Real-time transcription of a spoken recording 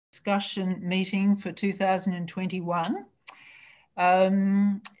discussion meeting for 2021.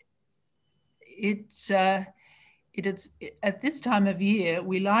 It's at this time of year,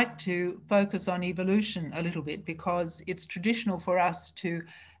 we like to focus on evolution a little bit because it's traditional for us to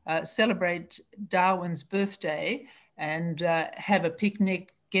celebrate Darwin's birthday and have a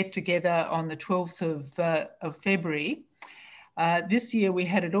picnic get together on the 12th of February. This year we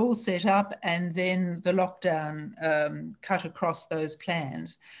had it all set up and then the lockdown cut across those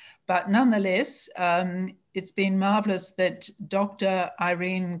plans. But nonetheless, it's been marvelous that Dr.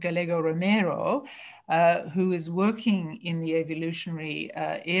 Irene Gallego Romero, who is working in the evolutionary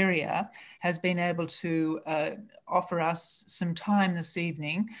area, has been able to offer us some time this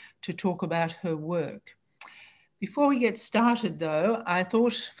evening to talk about her work. Before we get started, though, I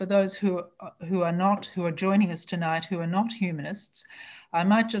thought for those who are joining us tonight who are not humanists, I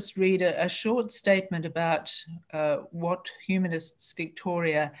might just read a short statement about what Humanists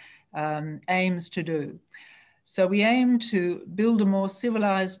Victoria aims to do. So we aim to build a more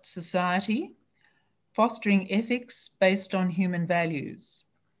civilized society, fostering ethics based on human values.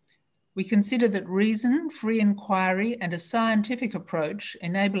 We consider that reason, free inquiry, and a scientific approach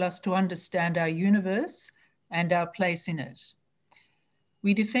enable us to understand our universe and our place in it.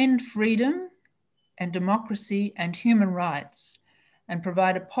 We defend freedom and democracy and human rights and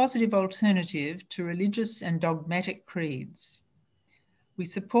provide a positive alternative to religious and dogmatic creeds. We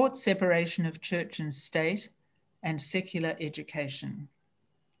support separation of church and state and secular education.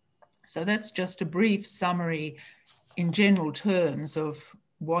 So that's just a brief summary in general terms of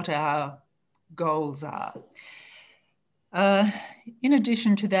what our goals are. In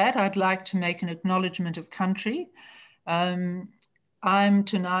addition to that, I'd like to make an acknowledgement of country. I'm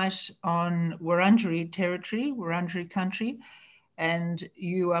tonight on Wurundjeri territory, Wurundjeri country, and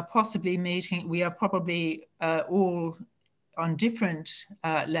you are possibly meeting, we are probably all on different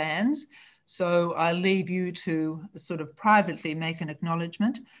lands, so I'll leave you to sort of privately make an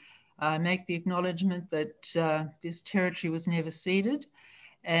acknowledgement. Make the acknowledgement that this territory was never ceded,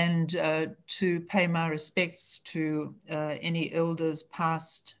 and to pay my respects to any elders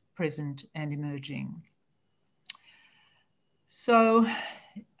past, present, and emerging. So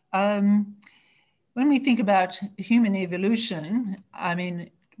when we think about human evolution, I mean,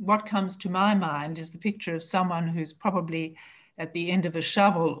 what comes to my mind is the picture of someone who's probably at the end of a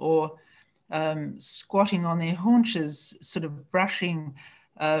shovel or squatting on their haunches, sort of brushing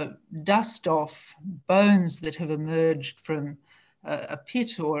dust off bones that have emerged from a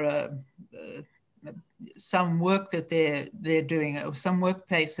pit or some work that they're doing, or some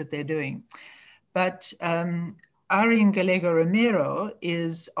workplace that they're doing. But Irene Gallego Romero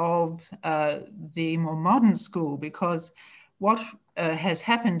is of the more modern school, because what has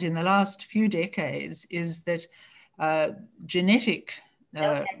happened in the last few decades is that genetic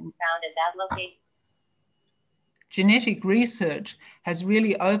research has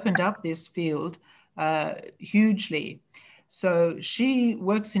really opened up this field hugely. So she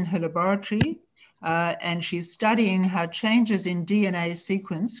works in her laboratory and she's studying how changes in DNA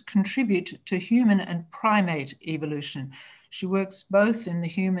sequence contribute to human and primate evolution. She works both in the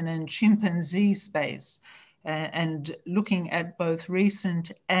human and chimpanzee space and looking at both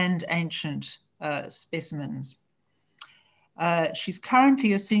recent and ancient specimens. She's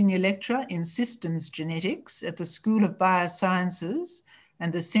currently a senior lecturer in systems genetics at the School of Biosciences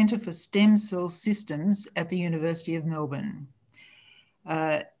and the Centre for Stem Cell Systems at the University of Melbourne.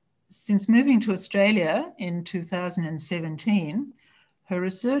 Since moving to Australia in 2017, her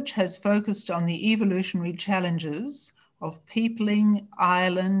research has focused on the evolutionary challenges of peopling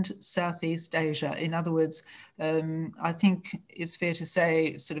Ireland, Southeast Asia. In other words, I think it's fair to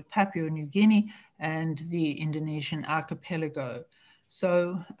say sort of Papua New Guinea and the Indonesian archipelago.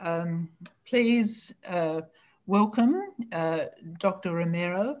 So please welcome Dr.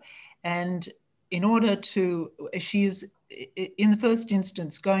 Romero. And in order to, she is in the first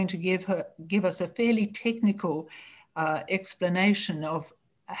instance going to give us a fairly technical explanation of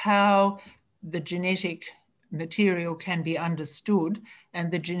how the genetic material can be understood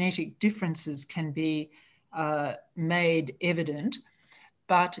and the genetic differences can be made evident.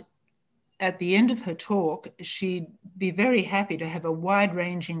 But at the end of her talk, she'd be very happy to have a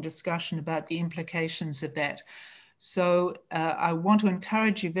wide-ranging discussion about the implications of that. So I want to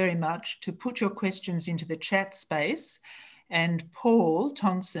encourage you very much to put your questions into the chat space, and Paul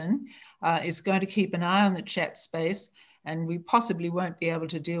Tonson is going to keep an eye on the chat space, and we possibly won't be able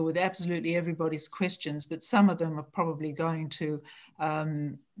to deal with absolutely everybody's questions, but some of them are probably going to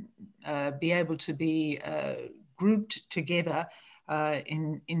be able to be grouped together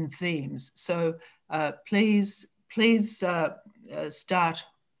in themes. So please start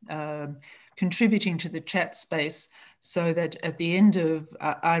contributing to the chat space so that at the end of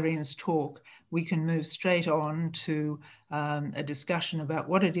Irene's talk, we can move straight on to a discussion about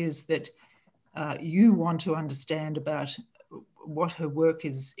what it is that you want to understand about what her work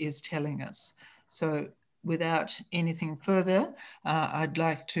is telling us. So without anything further, I'd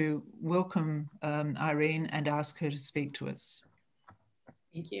like to welcome Irene and ask her to speak to us.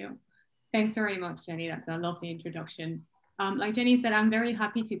 Thank you. Thanks very much, Jenny. That's a lovely introduction. Like Jenny said, I'm very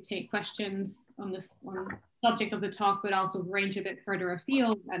happy to take questions on the subject of the talk, but also range a bit further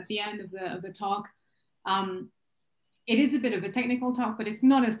afield at the end of the talk. It is a bit of a technical talk, but it's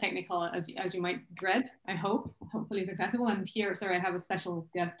not as technical as you might dread, I hope. Hopefully it's accessible. And here, sorry, I have a special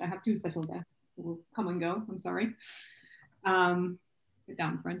guest. I have two special guests who will come and go. I'm sorry. Sit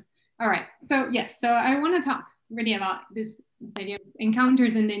down, friend. All right. So yes, so I want to talk really about this idea of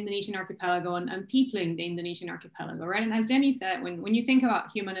encounters in the Indonesian archipelago and peopling the Indonesian archipelago, right? And as Jenny said, when you think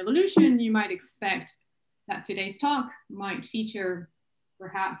about human evolution, you might expect that today's talk might feature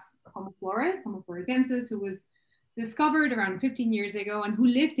perhaps Homo floresiensis, who was discovered around 15 years ago and who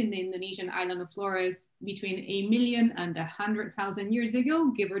lived in the Indonesian island of Flores between 1 million and 100,000 years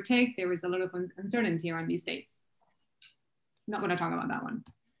ago, give or take. There is a lot of uncertainty around these dates. Not going to talk about that one.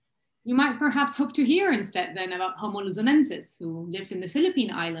 You might perhaps hope to hear instead then about Homo luzonensis, who lived in the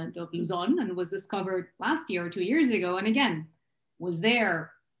Philippine island of Luzon and was discovered last year or 2 years ago, and again, was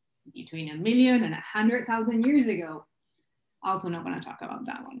there between 1 million and 100,000 years ago. Also not going to talk about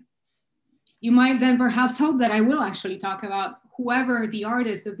that one. You might then perhaps hope that I will actually talk about whoever the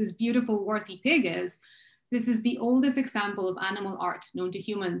artist of this beautiful warty pig is. This is the oldest example of animal art known to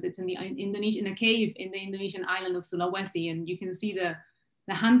humans. It's in a cave in the Indonesian island of Sulawesi, and you can see the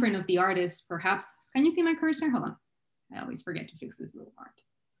handprint of the artist, perhaps. Can you see my cursor? Hold on. I always forget to fix this little part.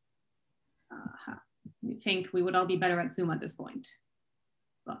 You'd think we would all be better at Zoom at this point,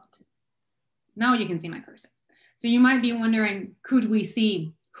 but now you can see my cursor. So you might be wondering, could we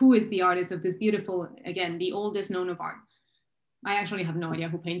see who is the artist of this beautiful, again, the oldest known of art? I actually have no idea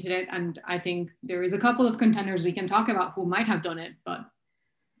who painted it. And I think there is a couple of contenders we can talk about who might have done it, but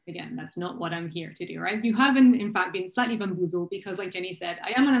again, that's not what I'm here to do, right? You haven't, in fact, been slightly bamboozled because, like Jenny said,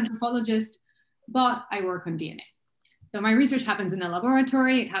 I am an anthropologist, but I work on DNA. So my research happens in a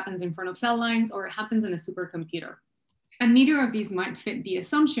laboratory, it happens in front of cell lines, or it happens in a supercomputer. And neither of these might fit the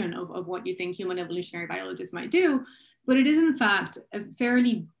assumption of what you think human evolutionary biologists might do, but it is in fact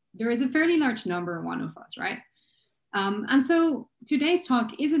there is a fairly large number, one of us, right? And so today's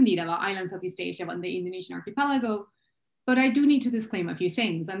talk is indeed about island Southeast Asia and the Indonesian archipelago, but I do need to disclaim a few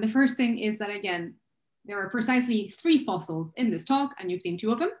things. And the first thing is that, again, there are precisely 3 fossils in this talk, and you've seen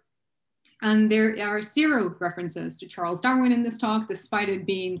 2 of them. And there are 0 references to Charles Darwin in this talk, despite it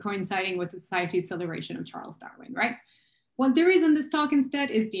being coinciding with the Society's celebration of Charles Darwin, right? What there is in this talk instead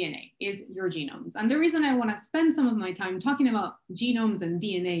is DNA, is your genomes. And the reason I want to spend some of my time talking about genomes and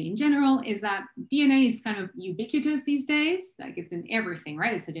DNA in general is that DNA is kind of ubiquitous these days. Like, it's in everything,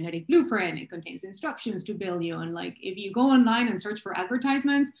 right? It's a genetic blueprint. It contains instructions to build you. And like, if you go online and search for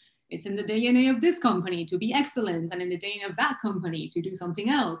advertisements, it's in the DNA of this company to be excellent and in the DNA of that company to do something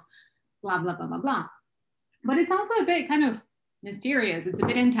else, blah, blah, blah, blah, blah. But it's also a bit kind of mysterious. It's a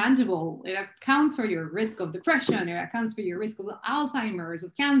bit intangible. It accounts for your risk of depression. It accounts for your risk of Alzheimer's,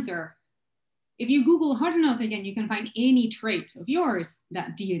 of cancer. If you Google hard enough, again, you can find any trait of yours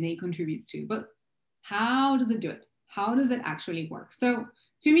that DNA contributes to. But how does it do it? How does it actually work? So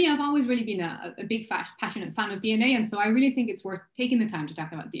to me, I've always really been a big, passionate fan of DNA. And so I really think it's worth taking the time to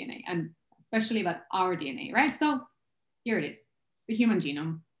talk about DNA, and especially about our DNA, right? So here it is, the human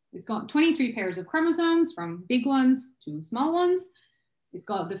genome. It's got 23 pairs of chromosomes, from big ones to small ones. It's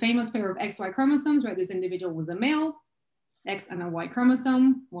got the famous pair of XY chromosomes, right? This individual was a male, X and a Y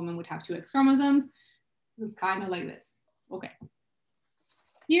chromosome. Woman would have 2 X chromosomes. It's kind of like this. Okay.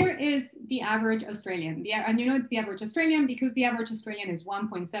 Here is the average Australian. And you know it's the average Australian because the average Australian is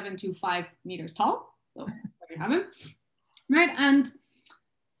 1.725 meters tall. So there you have it, right? And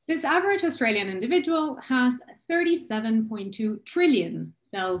this average Australian individual has 37.2 trillion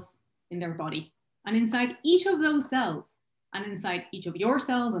cells in their body. And inside each of those cells, and inside each of your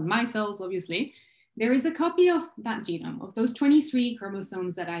cells and my cells, obviously, there is a copy of that genome, of those 23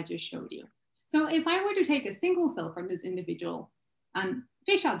 chromosomes that I just showed you. So if I were to take a single cell from this individual and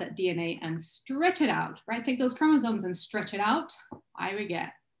fish out that DNA and stretch it out, right? Take those chromosomes and stretch it out, I would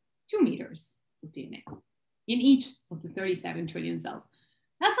get 2 meters of DNA in each of the 37 trillion cells.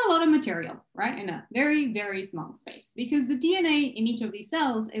 That's a lot of material, right? In a very, very small space, because the DNA in each of these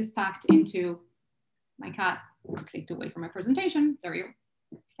cells is packed into, my cat clicked away from my presentation, there we go.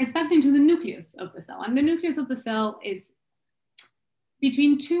 It's packed into the nucleus of the cell. And the nucleus of the cell is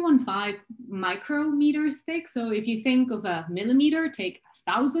between 2 and 5 micrometers thick. So if you think of a millimeter, take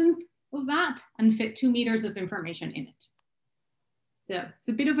 1,000th of that and fit 2 meters of information in it. So it's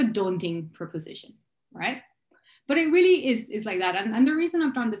a bit of a daunting proposition, right? But it really is like that. And the reason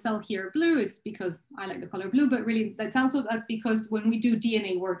I've drawn the cell here blue is because I like the color blue, but really that's because when we do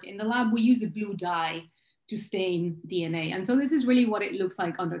DNA work in the lab, we use a blue dye to stain DNA. And so this is really what it looks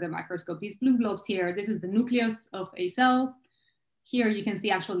like under the microscope. These blue blobs here, this is the nucleus of a cell. Here you can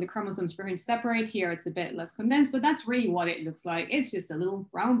see actually the chromosomes begin to separate. Here it's a bit less condensed, but that's really what it looks like. It's just a little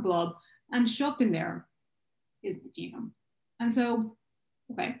round blob, and shoved in there is the genome. And so,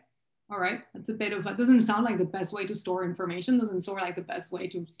 okay, all right, that's a bit of, it doesn't sound like the best way to store information, doesn't sound like the best way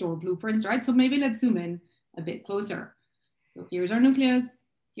to store blueprints, right? So maybe let's zoom in a bit closer. So here's our nucleus.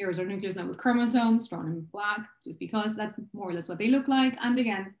 Here's our nucleus now with chromosomes drawn in black, just because that's more or less what they look like. And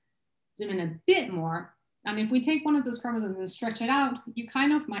again, zoom in a bit more. And if we take one of those chromosomes and stretch it out, you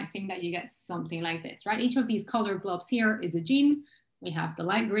kind of might think that you get something like this, right? Each of these colored blobs here is a gene. We have the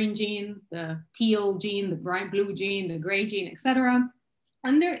light green gene, the teal gene, the bright blue gene, the gray gene, etc.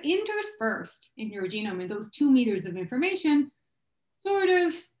 And they're interspersed in your genome in those 2 meters of information, sort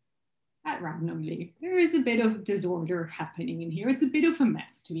of at randomly. There is a bit of disorder happening in here. It's a bit of a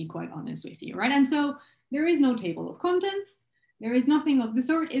mess, to be quite honest with you, right? And so there is no table of contents. There is nothing of the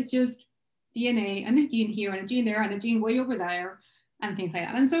sort. It's just DNA and a gene here and a gene there and a gene way over there and things like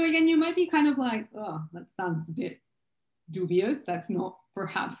that. And so again, you might be kind of like, oh, that sounds a bit dubious. That's not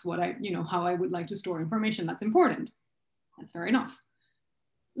perhaps what I, how I would like to store information that's important. That's fair enough.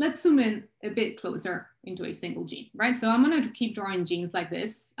 Let's zoom in a bit closer into a single gene, right? So I'm going to keep drawing genes like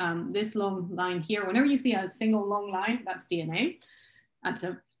this. This long line here, whenever you see a single long line, that's DNA. That's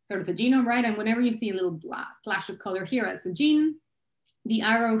a sort of the genome, right? And whenever you see a little flash of color here, that's a gene. The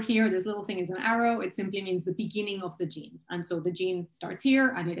arrow here, this little thing is an arrow. It simply means the beginning of the gene. And so the gene starts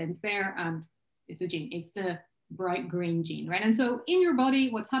here and it ends there, and it's a gene. It's the bright green gene, right? And so in your body,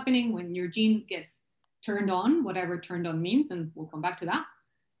 what's happening when your gene gets turned on, whatever turned on means, and we'll come back to that,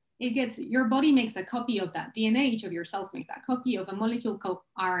 your body makes a copy of that DNA. Each of your cells makes that copy of a molecule called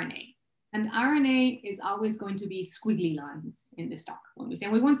RNA. And RNA is always going to be squiggly lines in this talk. When we say,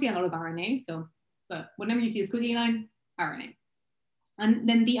 and we won't see a lot of RNA, but whenever you see a squiggly line, RNA. And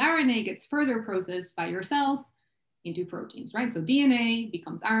then the RNA gets further processed by your cells into proteins, right? So DNA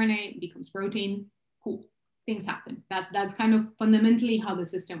becomes RNA, becomes protein. Cool, things happen. That's kind of fundamentally how the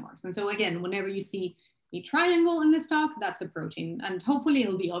system works. And so again, whenever you see a triangle in this talk, that's a protein. And hopefully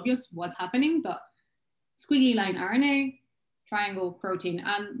it'll be obvious what's happening, but squiggly line RNA, triangle protein,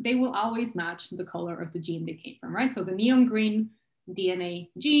 and they will always match the color of the gene they came from, right? So the neon green DNA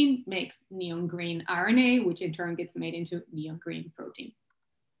gene makes neon green RNA, which in turn gets made into neon green protein.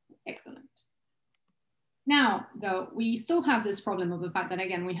 Excellent. Now, though, we still have this problem of the fact that,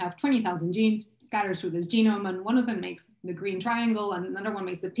 again, we have 20,000 genes scattered through this genome, and one of them makes the green triangle, and another one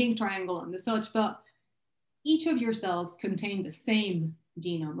makes the pink triangle and the such, but each of your cells contain the same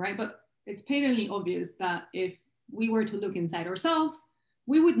genome, right? But it's patently obvious that if we were to look inside ourselves,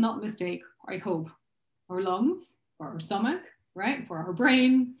 we would not mistake, I hope, our lungs for our stomach, right? For our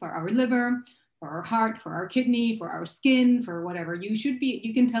brain, for our liver, for our heart, for our kidney, for our skin, for whatever.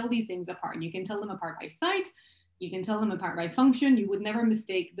 You can tell these things apart. You can tell them apart by sight. You can tell them apart by function. You would never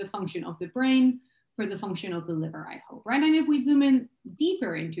mistake the function of the brain for the function of the liver, I hope, right? And if we zoom in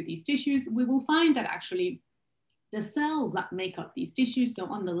deeper into these tissues, we will find that actually the cells that make up these tissues, so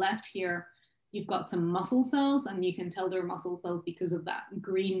on the left here, you've got some muscle cells, and you can tell they're muscle cells because of that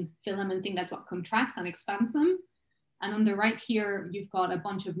green filament thing. That's what contracts and expands them. And on the right here, you've got a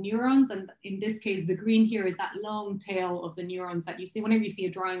bunch of neurons. And in this case, the green here is that long tail of the neurons that you see. Whenever you see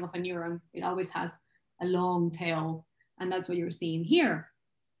a drawing of a neuron, it always has a long tail. And that's what you're seeing here.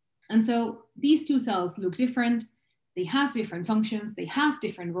 And so these two cells look different. They have different functions. They have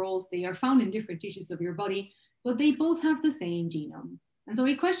different roles. They are found in different tissues of your body, but they both have the same genome. And so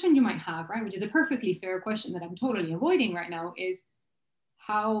a question you might have, right, which is a perfectly fair question that I'm totally avoiding right now, is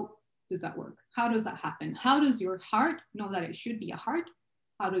how does that work? How does that happen? How does your heart know that it should be a heart?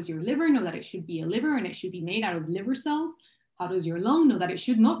 How does your liver know that it should be a liver and it should be made out of liver cells? How does your lung know that it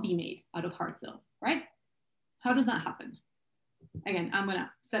should not be made out of heart cells, right? How does that happen? Again, I'm gonna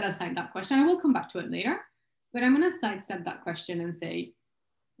set aside that question. I will come back to it later, but I'm gonna sidestep that question and say,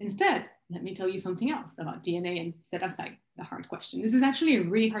 instead, let me tell you something else about DNA and set aside the hard question. This is actually a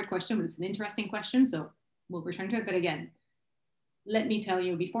really hard question, but it's an interesting question, so we'll return to it. But again, let me tell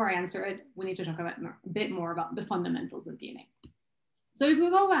you, before I answer it, we need to talk about a bit more about the fundamentals of DNA. So if we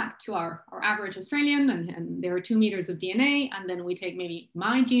go back to our average Australian, and there are 2 meters of DNA, and then we take maybe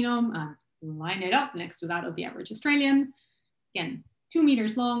my genome and line it up next to that of the average Australian. Again, 2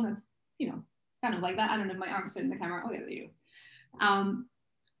 meters long. That's, kind of like that. I don't know if my arms fit in the camera. Oh, there you go.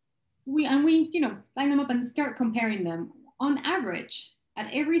 We line them up and start comparing them. On average, at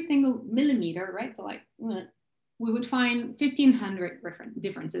every single millimeter, right? So like, we would find 1,500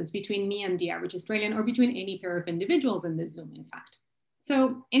 differences between me and the average Australian, or between any pair of individuals in this Zoom, in fact.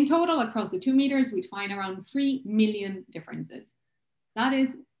 So in total, across the 2 meters, we'd find around 3 million differences. That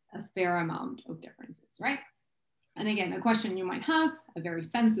is a fair amount of differences, right? And again, a question you might have, a very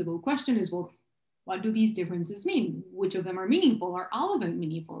sensible question is, well, what do these differences mean? Which of them are meaningful? Are all of them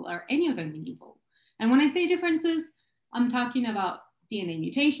meaningful? Are any of them meaningful? And when I say differences, I'm talking about DNA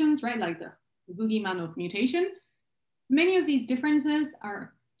mutations, right? Like the boogeyman of mutation. Many of these differences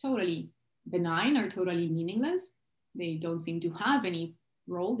are totally benign, or totally meaningless. They don't seem to have any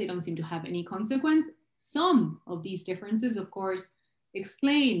role. They don't seem to have any consequence. Some of these differences, of course,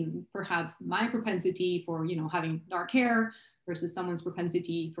 explain perhaps my propensity for, having dark hair versus someone's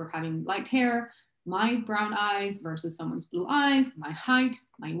propensity for having light hair, my brown eyes versus someone's blue eyes, my height,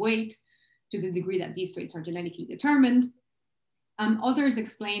 my weight, to the degree that these traits are genetically determined. Others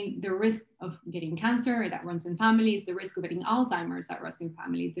explain the risk of getting cancer that runs in families, the risk of getting Alzheimer's that runs in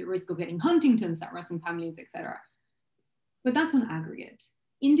families, the risk of getting Huntington's that runs in families, etc. But that's on aggregate.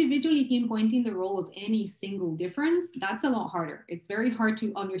 Individually pinpointing the role of any single difference, that's a lot harder. It's very hard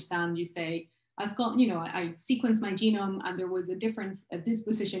to understand. You say, I've got, I sequenced my genome and there was a difference at this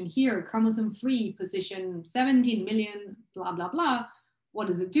position here, chromosome 3, position 17 million, blah, blah, blah. What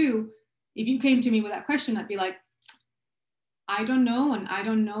does it do? If you came to me with that question, I'd be like, I don't know. And I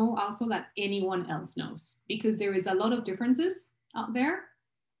don't know also that anyone else knows, because there is a lot of differences out there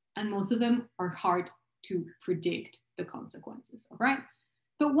and most of them are hard to predict the consequences of, right?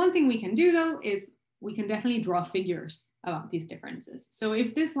 But one thing we can do though, is we can definitely draw figures about these differences. So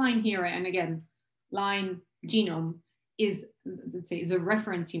if this line here, and again, line genome is, let's say, the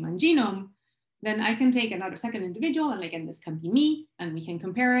reference human genome, then I can take another second individual, and again, this can be me, and we can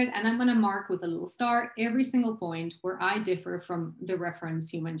compare it. And I'm gonna mark with a little star every single point where I differ from the reference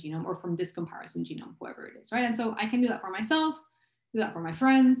human genome, or from this comparison genome, whoever it is, right? And so I can do that for myself, do that for my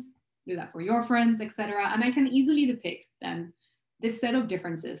friends, do that for your friends, etc. And I can easily depict then this set of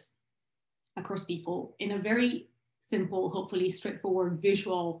differences across people in a very simple, hopefully straightforward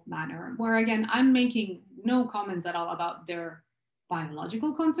visual manner, where again, I'm making no comments at all about their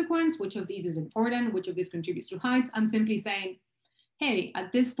biological consequence, which of these is important, which of these contributes to height. I'm simply saying, hey,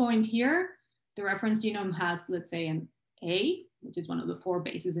 at this point here, the reference genome has, let's say, an A, which is one of the 4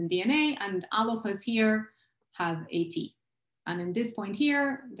 bases in DNA, and all of us here have a T. And in this point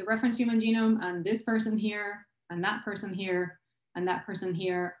here, the reference human genome and this person here, and that person here, and that person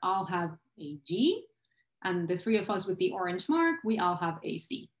here all have a G. And the 3 of us with the orange mark, we all have a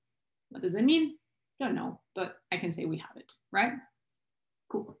C. What does it mean? Don't know, but I can say we have it, right?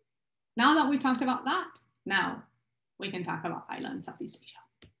 Cool. Now that we've talked about that, now we can talk about Island Southeast Asia.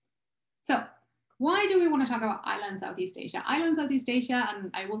 So why do we want to talk about Island Southeast Asia? Island Southeast Asia,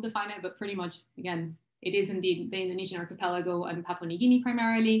 and I will define it, but pretty much, again, it is indeed the Indonesian archipelago and Papua New Guinea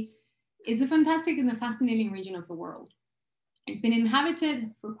primarily, is a fantastic and a fascinating region of the world. It's been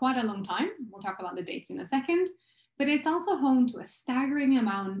inhabited for quite a long time. We'll talk about the dates in a second, but it's also home to a staggering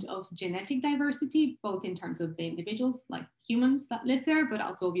amount of genetic diversity, both in terms of the individuals, like humans that live there, but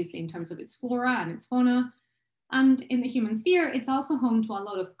also obviously in terms of its flora and its fauna. And in the human sphere, it's also home to a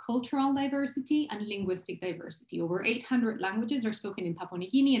lot of cultural diversity and linguistic diversity. Over 800 languages are spoken in Papua New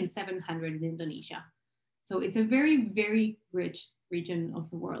Guinea and 700 in Indonesia. So it's a very, very rich region of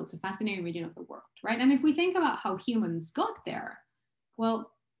the world. It's a fascinating region of the world, right? And if we think about how humans got there,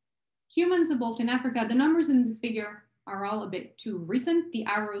 well, humans evolved in Africa. The numbers in this figure are all a bit too recent. The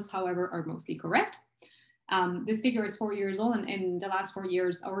arrows, however, are mostly correct. This figure is 4 years old, and in the last 4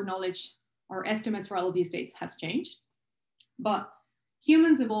 years, our knowledge, our estimates for all of these dates has changed. But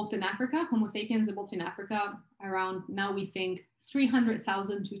humans evolved in Africa, Homo sapiens evolved in Africa around, now we think,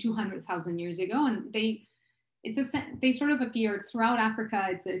 300,000 to 200,000 years ago. And they sort of appeared throughout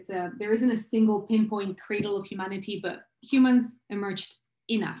Africa. There isn't a single pinpoint cradle of humanity, but humans emerged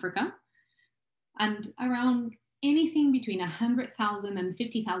in Africa. And around anything between 100,000 and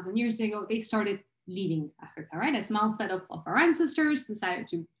 50,000 years ago, they started leaving Africa, right? A small set of our ancestors decided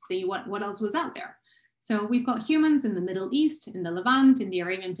to see what else was out there. So we've got humans in the Middle East, in the Levant, in the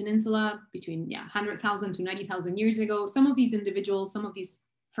Arabian Peninsula, between 100,000 to 90,000 years ago. Some of these individuals, some of these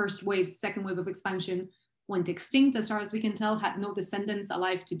first waves, second wave of expansion went extinct, as far as we can tell, had no descendants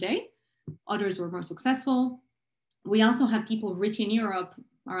alive today. Others were more successful. We also had people rich in Europe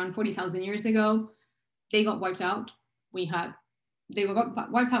around 40,000 years ago. They got wiped out. We had they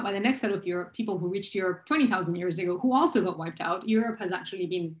got wiped out by the next set of people who reached Europe 20,000 years ago, who also got wiped out. Europe has actually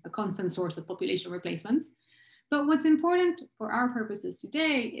been a constant source of population replacements. But what's important for our purposes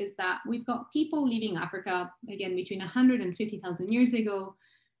today is that we've got people leaving Africa, again, between 150,000 years ago,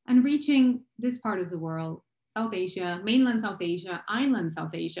 and reaching this part of the world, South Asia, mainland South Asia, island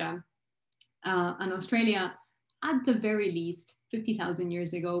South Asia, and Australia, at the very least, 50,000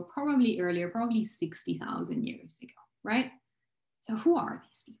 years ago, probably earlier, probably 60,000 years ago, right? So who are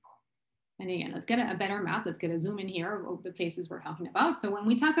these people? And again, let's get a better map. Let's get a zoom in here of the places we're talking about. So when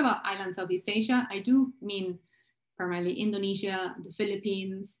we talk about island Southeast Asia, I do mean primarily Indonesia, the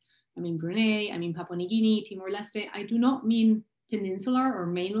Philippines, I mean Brunei, I mean Papua New Guinea, Timor-Leste. I do not mean peninsular or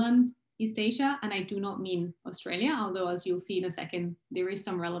mainland East Asia, and I do not mean Australia, although as you'll see in a second, there is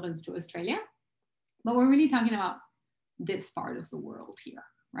some relevance to Australia. But we're really talking about this part of the world here,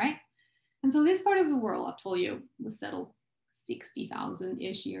 right? And so this part of the world, I've told you, was settled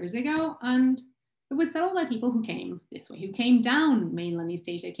 60,000-ish years ago, and it was settled by people who came this way, who came down mainland East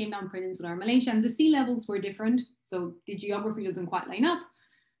Asia, came down peninsular Malaysia, and the sea levels were different, so the geography doesn't quite line up,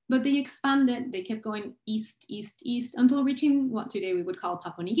 but they expanded, they kept going east, east, east, until reaching what today we would call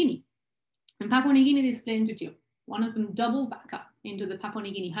Papua New Guinea. And Papua New Guinea is split into two. One of them doubled back up into the Papua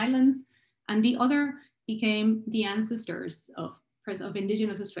New Guinea highlands, and the other became the ancestors of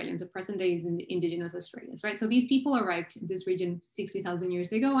indigenous Australians, of present day indigenous Australians, right? So these people arrived in this region 60,000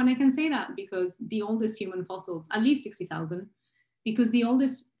 years ago. And I can say that because the oldest human fossils, at least 60,000, because the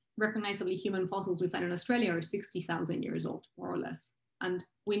oldest recognizably human fossils we find in Australia are 60,000 years old, more or less. And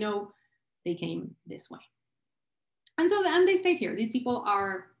we know they came this way. And so, and they stayed here. These people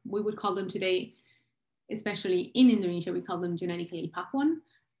are, we would call them today, especially in Indonesia, we call them genetically Papuan,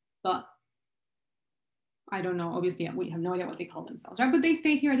 but I don't know, obviously we have no idea what they call themselves, right? But they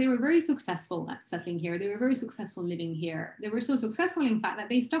stayed here. They were very successful at settling here. They were very successful living here. They were so successful, in fact, that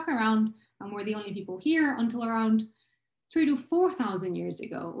they stuck around and were the only people here until around 3,000 to 4,000 years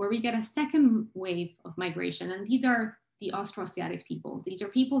ago, where we get a second wave of migration. And these are the Austroasiatic people. These are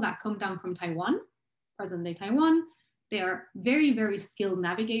people that come down from Taiwan, present-day Taiwan. They are very, very skilled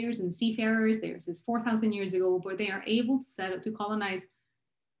navigators and seafarers. This is 4,000 years ago, but they are able to set up to colonize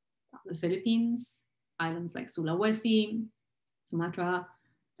the Philippines, islands like Sulawesi, Sumatra,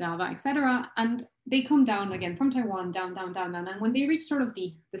 Java, etc. And they come down again from Taiwan, down, down, down, down. And when they reach sort of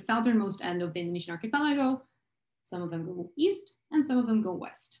the southernmost end of the Indonesian archipelago, some of them go east and some of them go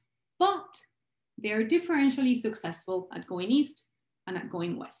west. But they're differentially successful at going east and at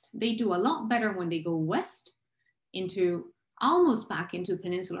going west. They do a lot better when they go west into almost back into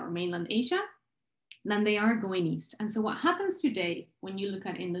peninsular or mainland Asia than they are going east. And so what happens today when you look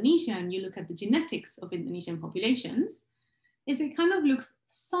at Indonesia and you look at the genetics of Indonesian populations is it kind of looks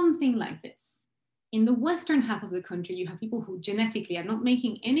something like this. In the western half of the country, you have people who genetically, I'm not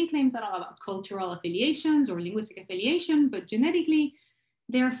making any claims at all about cultural affiliations or linguistic affiliation, but genetically,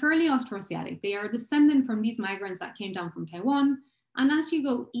 they are fairly Austroasiatic. They are descendant from these migrants that came down from Taiwan. And as you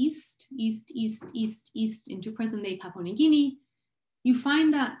go east, east, east, east, east into present-day Papua New Guinea, you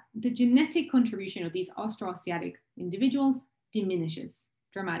find that the genetic contribution of these Austroasiatic individuals diminishes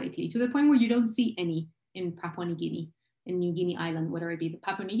dramatically to the point where you don't see any in Papua New Guinea, in New Guinea Island, whether it be the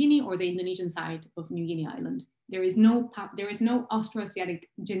Papua New Guinea or the Indonesian side of New Guinea Island. There is no Austroasiatic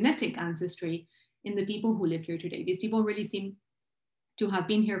genetic ancestry in the people who live here today. These people really seem to have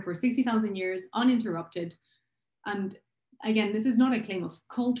been here for 60,000 years uninterrupted. And again, this is not a claim of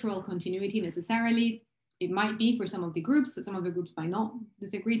cultural continuity necessarily. It might be for some of the groups, some of the groups might not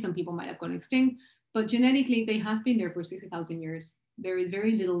disagree. Some people might have gone extinct, but genetically they have been there for 60,000 years. There is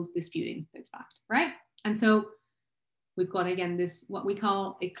very little disputing this fact, right? And so we've got, again, this, what we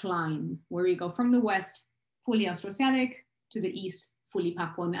call a climb, where we go from the west, fully Austroasiatic, to the east, fully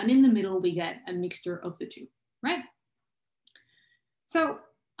Papuan. And in the middle, we get a mixture of the two, right? So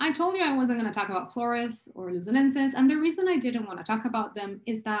I told you I wasn't going to talk about Flores or Luzonenses. And the reason I didn't want to talk about them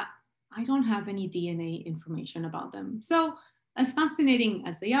is that I don't have any DNA information about them. So as fascinating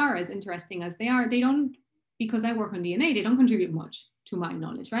as they are, as interesting as they are, they don't, because I work on DNA, they don't contribute much to my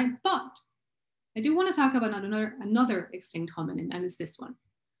knowledge, right? But I do want to talk about another extinct hominin, and it's this one,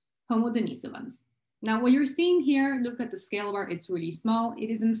 Homo denisovans. Now, what you're seeing here, look at the scale bar, it's really small. It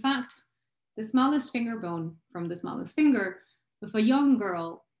is in fact the smallest finger bone from the smallest finger of a young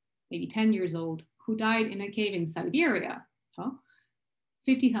girl, maybe 10 years old, who died in a cave in Siberia,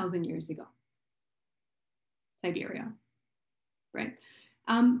 50,000 years ago. Siberia, right?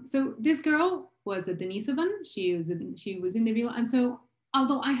 So this girl was a Denisovan. She was individual. And so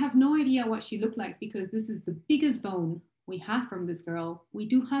although I have no idea what she looked like, because this is the biggest bone we have from this girl, we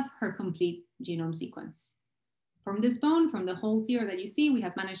do have her complete genome sequence. From this bone, from the holes here that you see, we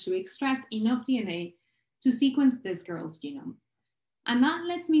have managed to extract enough DNA to sequence this girl's genome. And that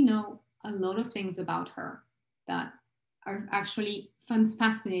lets me know a lot of things about her that are actually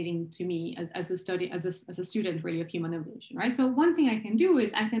fascinating to me as a student really of human evolution, right? So one thing I can do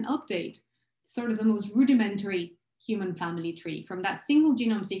is I can update sort of the most rudimentary human family tree from that single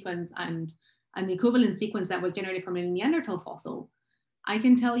genome sequence and an equivalent sequence that was generated from a Neanderthal fossil. I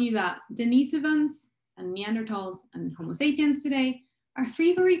can tell you that Denisovans and Neanderthals and Homo sapiens today are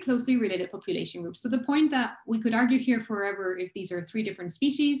three very closely related population groups. So the point that we could argue here forever if these are three different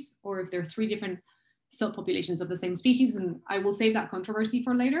species or if they're three different subpopulations of the same species, and I will save that controversy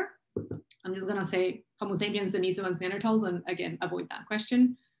for later. I'm just gonna say Homo sapiens, Denisovans, Neanderthals, and again, avoid that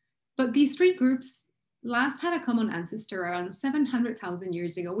question. But these three groups last had a common ancestor around 700,000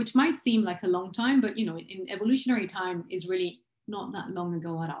 years ago, which might seem like a long time, but in evolutionary time is really not that long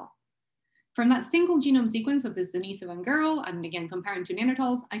ago at all. From that single genome sequence of this Denisovan girl, and again, comparing to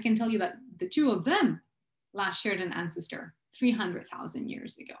Neanderthals, I can tell you that the two of them last shared an ancestor 300,000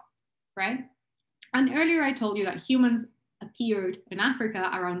 years ago, right? And earlier I told you that humans appeared in Africa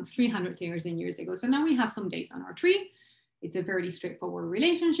around 300,000 years ago. So now we have some dates on our tree. It's a very straightforward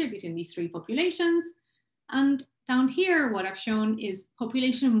relationship between these three populations. And down here, what I've shown is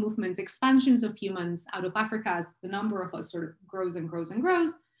population movements, expansions of humans out of Africa as the number of us sort of grows and grows and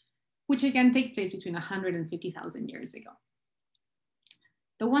grows, which again take place between 150,000 years ago.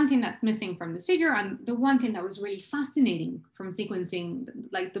 The one thing that's missing from this figure, and the one thing that was really fascinating from sequencing,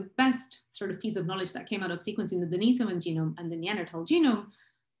 like the best sort of piece of knowledge that came out of sequencing the Denisovan genome and the Neanderthal genome,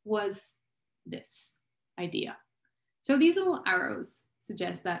 was this idea. So these little arrows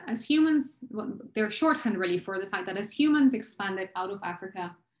suggest that as humans, well, they're shorthand really for the fact that as humans expanded out of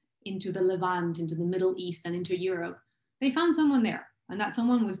Africa into the Levant, into the Middle East, and into Europe, they found someone there, and that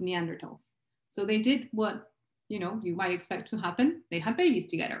someone was Neanderthals. So they did what you might expect to happen. They had babies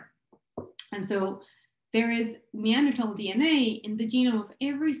together. And so there is Neanderthal DNA in the genome of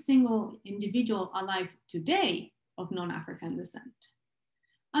every single individual alive today of non-African descent.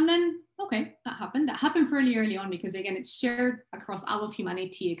 And then, okay, that happened. That happened fairly early on because again, it's shared across all of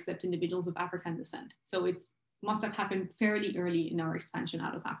humanity except individuals of African descent. So it must have happened fairly early in our expansion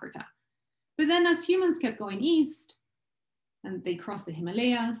out of Africa. But then as humans kept going east, and they crossed the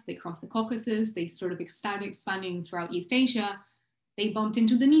Himalayas, they crossed the Caucasus, they sort of started expanding throughout East Asia, they bumped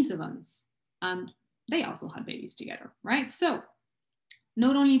into the Denisovans, and they also had babies together, right? So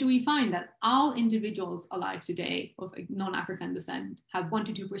not only do we find that all individuals alive today of non-African descent have 1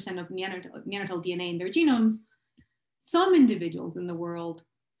 to 2% of Neanderthal DNA in their genomes, some individuals in the world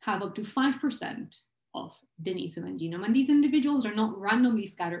have up to 5% of Denisovan genome. And these individuals are not randomly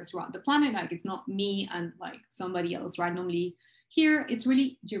scattered throughout the planet. Like it's not me and like somebody else randomly here. It's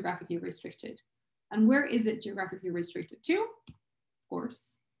really geographically restricted. And where is it geographically restricted to? Of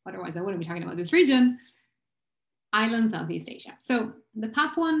course, otherwise I wouldn't be talking about this region. Island Southeast Asia. So the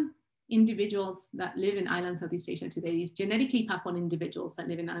Papuan individuals that live in island Southeast Asia today, these genetically Papuan individuals that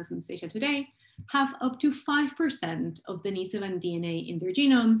live in island Southeast Asia today, have up to 5% of Denisovan DNA in their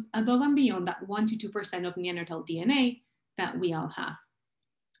genomes, above and beyond that 1 to 2% of Neanderthal DNA that we all have.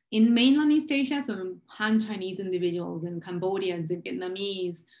 In mainland East Asia, so in Han Chinese individuals, in Cambodians, in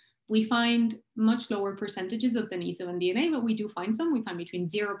Vietnamese, we find much lower percentages of Denisovan DNA, but we do find some. We find between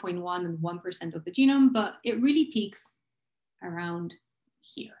 0.1 and 1% of the genome, but it really peaks around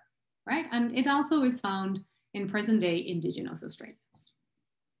here, right? And it also is found in present day indigenous Australians.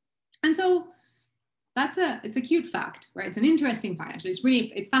 And so it's a cute fact, right? It's an interesting fact, actually.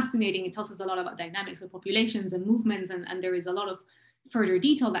 It's fascinating. It tells us a lot about dynamics of populations and movements, and there is a lot of further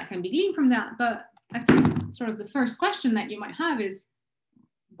detail that can be gleaned from that. But I think sort of the first question that you might have is,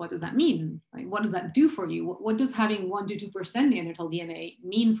 what does that mean? Like, what does that do for you? What does having 1 to 2% Neanderthal DNA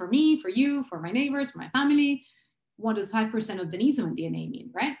mean for me, for you, for my neighbors, for my family? What does 5% of Denisovan DNA mean,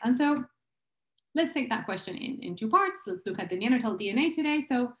 right? And so let's take that question in two parts. Let's look at the Neanderthal DNA today.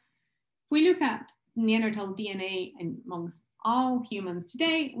 So if we look at Neanderthal DNA amongst all humans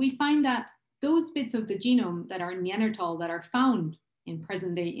today, we find that those bits of the genome that are Neanderthal that are found in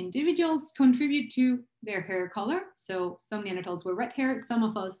present day individuals contribute to their hair color. So some Neanderthals were red hair, some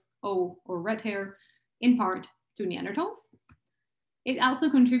of us owe or red hair in part to Neanderthals. It also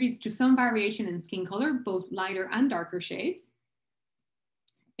contributes to some variation in skin color, both lighter and darker shades.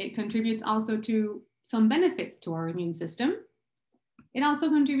 It contributes also to some benefits to our immune system. It also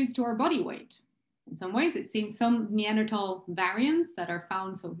contributes to our body weight. In some ways, it seems some Neanderthal variants that are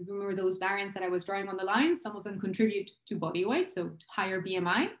found, so if you remember those variants that I was drawing on the line, some of them contribute to body weight, so higher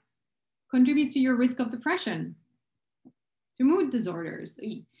BMI, contributes to your risk of depression, to mood disorders,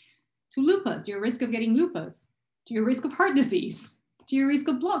 to lupus, your risk of getting lupus, Do you risk of heart disease? Do you risk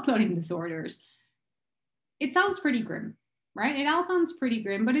of blood clotting disorders? It sounds pretty grim, right? It all sounds pretty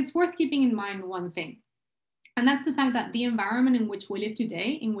grim, but it's worth keeping in mind one thing. And that's the fact that the environment in which we live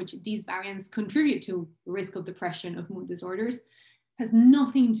today, in which these variants contribute to risk of depression, of mood disorders, has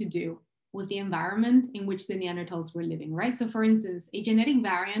nothing to do with the environment in which the Neanderthals were living, right? So for instance, a genetic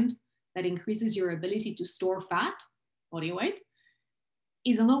variant that increases your ability to store fat, body weight,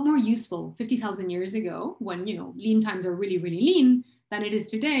 is a lot more useful 50,000 years ago when, you know, lean times are really, really lean than it is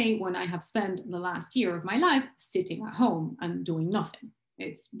today when I have spent the last year of my life sitting at home and doing nothing.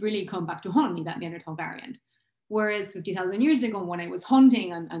 It's really come back to haunt me, that Neanderthal variant. Whereas 50,000 years ago, when I was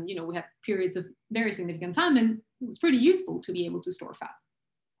hunting and you know, we had periods of very significant famine, it was pretty useful to be able to store fat.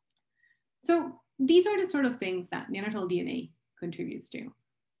 So these are the sort of things that Neanderthal DNA contributes to.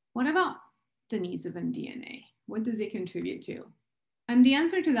 What about Denisovan DNA? What does it contribute to? And the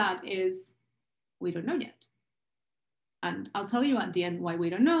answer to that is, we don't know yet. And I'll tell you at the end why we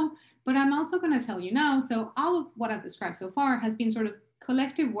don't know, but I'm also going to tell you now. So all of what I've described so far has been sort of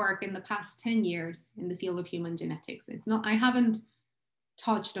collective work in the past 10 years in the field of human genetics. It's not, I haven't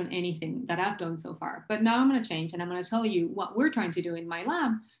touched on anything that I've done so far, but now I'm going to change and I'm going to tell you what we're trying to do in my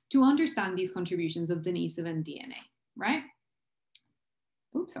lab to understand these contributions of Denisovan DNA, right?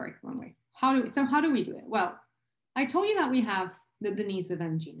 Oops, sorry, wrong way. How do we do it? Well, I told you that we have the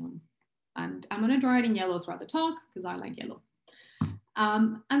Denisovan genome, and I'm going to draw it in yellow throughout the talk because I like yellow.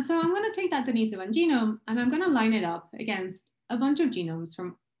 And so I'm going to take that Denisovan genome and I'm going to line it up against a bunch of genomes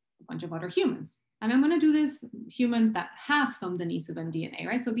from a bunch of other humans. And I'm going to do this humans that have some Denisovan DNA,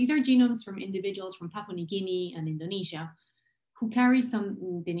 right? So these are genomes from individuals from Papua New Guinea and Indonesia who carry some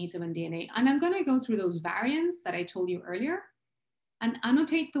Denisovan DNA. And I'm going to go through those variants that I told you earlier and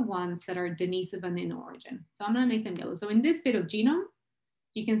annotate the ones that are Denisovan in origin. So I'm going to make them yellow. So in this bit of genome,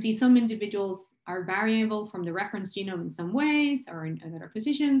 you can see some individuals are variable from the reference genome in some ways or in other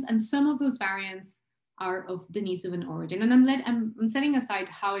positions, and some of those variants are of Denisovan origin. And I'm setting aside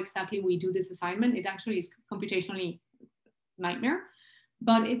how exactly we do this assignment. It actually is computationally nightmare,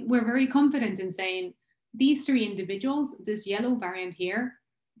 but we're very confident in saying these three individuals, this yellow variant here,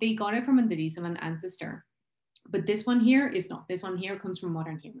 they got it from a Denisovan ancestor. But this one here is not. This one here comes from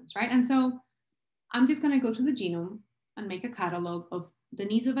modern humans, right? And so I'm just going to go through the genome and make a catalog of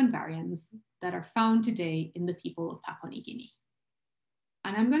Denisovan variants that are found today in the people of Papua New Guinea.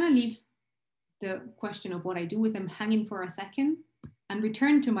 And I'm going to leave the question of what I do with them hanging for a second and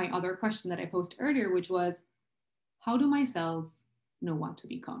return to my other question that I posed earlier, which was, how do my cells know what to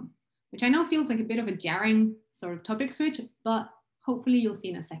become? Which I know feels like a bit of a jarring sort of topic switch, but hopefully you'll see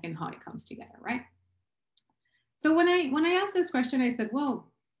in a second how it comes together, right? So when I asked this question, I said,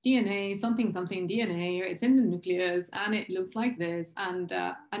 well, DNA, something, something DNA, it's in the nucleus and it looks like this. And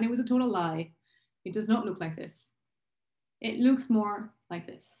it was a total lie. It does not look like this. It looks more like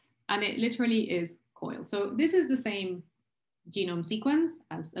this. And it literally is coiled. So this is the same genome sequence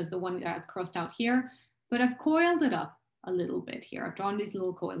as the one that I've crossed out here, but I've coiled it up a little bit here. I've drawn these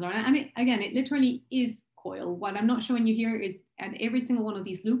little coils on it. And again, it literally is coiled. What I'm not showing you here is at every single one of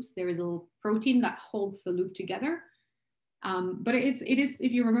these loops, there is a little protein that holds the loop together. But it is,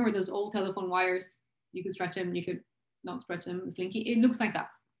 if you remember those old telephone wires, you could stretch them, you could not stretch them, slinky. It looks like that.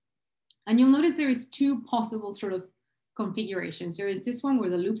 And you'll notice there is two possible sort of configurations. There is this one where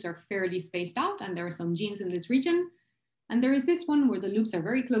the loops are fairly spaced out and there are some genes in this region. And there is this one where the loops are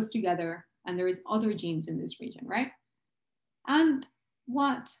very close together and there is other genes in this region, right? And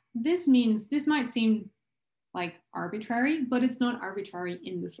what this means, this might seem like arbitrary, but it's not arbitrary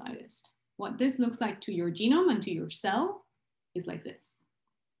in the slightest. What this looks like to your genome and to your cell is like this.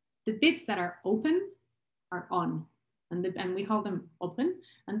 The bits that are open are on, and we call them open.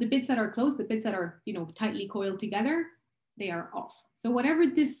 And the bits that are closed, the bits that are, you know, tightly coiled together, they are off. So whatever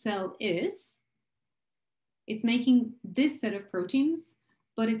this cell is, it's making this set of proteins,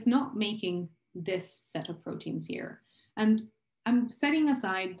 but it's not making this set of proteins here. And I'm setting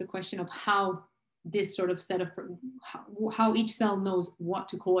aside the question of how this sort of set of, how each cell knows what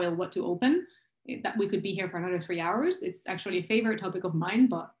to coil, what to open. That we could be here for another 3 hours. It's actually a favorite topic of mine,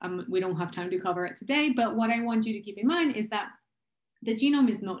 but we don't have time to cover it today. But what I want you to keep in mind is that the genome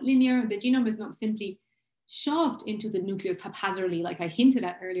is not linear. The genome is not simply shoved into the nucleus haphazardly, like I hinted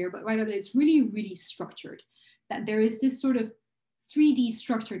at earlier, but rather that it's really, really structured. That there is this sort of 3D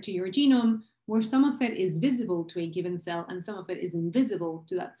structure to your genome where some of it is visible to a given cell and some of it is invisible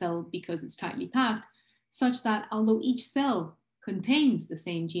to that cell because it's tightly packed, such that although each cell contains the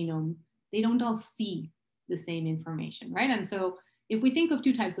same genome, they don't all see the same information, right? And so if we think of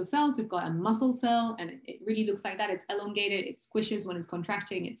two types of cells, we've got a muscle cell and it really looks like that. It's elongated, it squishes when it's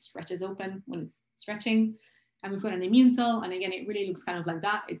contracting, it stretches open when it's stretching. And we've got an immune cell. And again, it really looks kind of like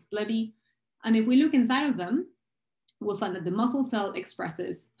that. It's blebby. And if we look inside of them, we'll find that the muscle cell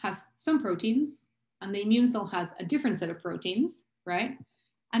has some proteins, and the immune cell has a different set of proteins, right?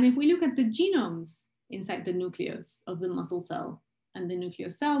 And if we look at the genomes inside the nucleus of the muscle cell and the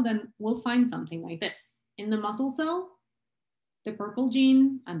nucleus cell, then we'll find something like this. In the muscle cell, the purple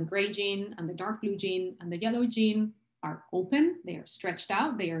gene and the gray gene and the dark blue gene and the yellow gene are open, they are stretched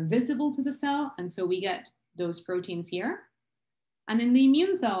out, they are visible to the cell. And so we get those proteins here. And in the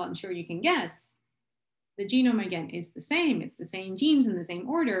immune cell, I'm sure you can guess, the genome again is the same. It's the same genes in the same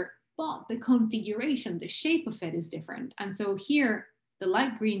order, but the configuration, the shape of it is different. And so here, the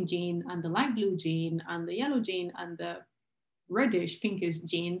light green gene and the light blue gene and the yellow gene and the reddish pinkish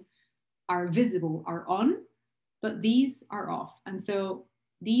gene are visible, are on, but these are off. And so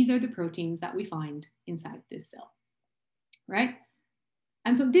these are the proteins that we find inside this cell, right?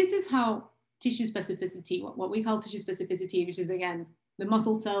 And so this is how tissue specificity, what we call tissue specificity, which is again, the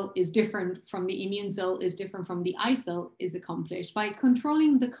muscle cell is different from the immune cell, is different from the eye cell, is accomplished by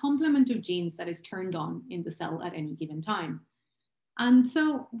controlling the complement of genes that is turned on in the cell at any given time. And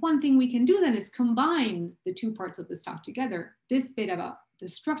so one thing we can do then is combine the two parts of the stock together, this bit about the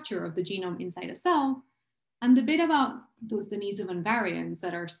structure of the genome inside a cell, and the bit about those Denisovan variants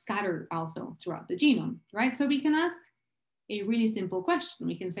that are scattered also throughout the genome, right? So we can ask a really simple question.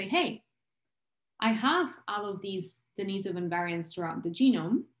 We can say, hey, I have all of these Denisovan variants throughout the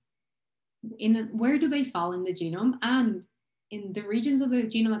genome. Where do they fall in the genome? And in the regions of the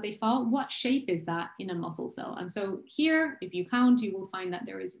genome that they fall, what shape is that in a muscle cell? And so here, if you count, you will find that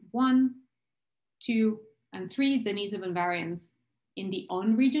there is 1, 2, and 3 Denisovan variants in the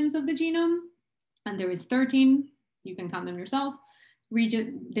on regions of the genome. And there is 13, you can count them yourself,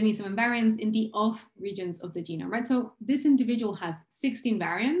 Denisovan variants in the off regions of the genome, right? So this individual has 16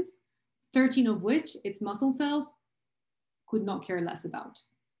 variants, 13 of which its muscle cells could not care less about.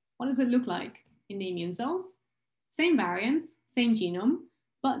 What does it look like in the immune cells? Same variants, same genome,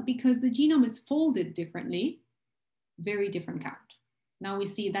 but because the genome is folded differently, very different count. Now we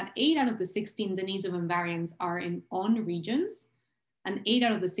see that 8 out of the 16 Denisovan variants are in on regions, and 8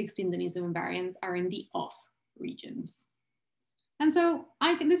 out of the 16 Denisovan variants are in the off regions. And so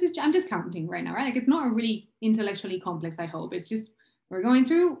I'm just counting right now, right? Like it's not a really intellectually complex, I hope. It's just, we're going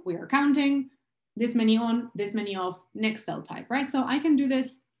through, we are counting, this many on, this many off, next cell type, right? So I can do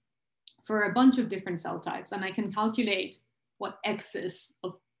this for a bunch of different cell types, and I can calculate what excess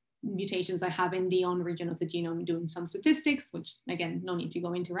of mutations I have in the on region of the genome, doing some statistics, which again, no need to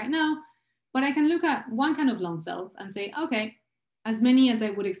go into right now, but I can look at one kind of lung cells and say, okay, as many as I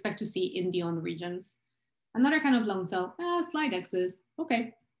would expect to see in the on regions. Another kind of lung cell, slight excess,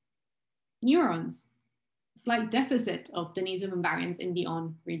 okay. Neurons, slight deficit of Denisovan variants in the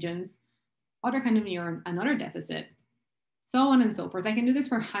on regions. Other kind of neuron, another deficit, so on and so forth. I can do this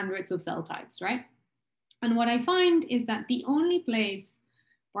for hundreds of cell types, right? And what I find is that the only place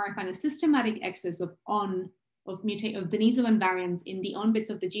where I find a systematic excess of Denisovan variants in the on bits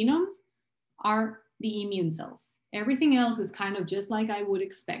of the genomes are the immune cells. Everything else is kind of just like I would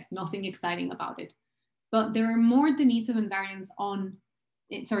expect, nothing exciting about it. But there are more Denisovan variants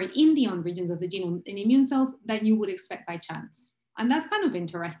in the on regions of the genomes in immune cells that you would expect by chance. And that's kind of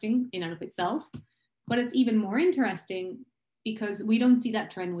interesting in and of itself, but it's even more interesting because we don't see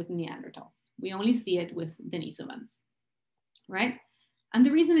that trend with Neanderthals. We only see it with Denisovans, right? And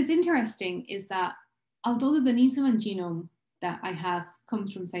the reason it's interesting is that although the Denisovan genome that I have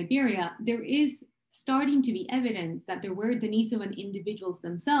comes from Siberia, there is starting to be evidence that there were Denisovan individuals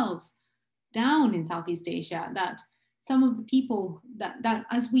themselves down in Southeast Asia, that some of the people that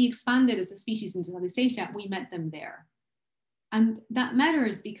as we expanded as a species into Southeast Asia, we met them there. And that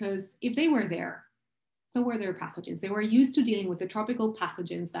matters because if they were there, so were their pathogens. They were used to dealing with the tropical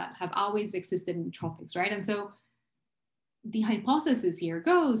pathogens that have always existed in the tropics, right? And so the hypothesis here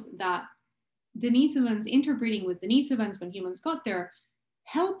goes that Denisovans interbreeding with Denisovans when humans got there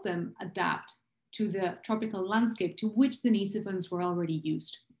helped them adapt to the tropical landscape to which Denisovans were already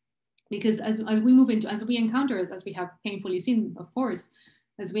used. Because as we have painfully seen, of course,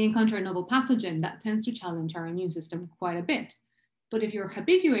 as we encounter a novel pathogen, that tends to challenge our immune system quite a bit. But if you're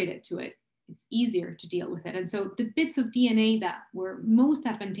habituated to it, it's easier to deal with it. And so the bits of DNA that were most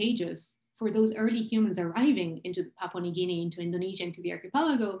advantageous for those early humans arriving into Papua New Guinea, into Indonesia, into the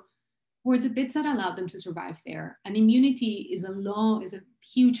archipelago, were the bits that allowed them to survive there. And immunity is a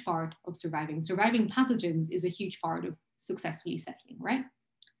huge part of surviving. Surviving pathogens is a huge part of successfully settling, right?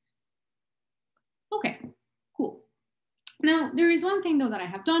 Okay, cool. Now, there is one thing though that I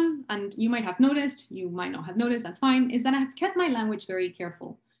have done, and you might have noticed, you might not have noticed, that's fine, is that I have kept my language very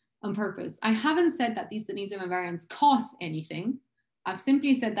careful. on purpose. I haven't said that these denisovan variants cause anything. I've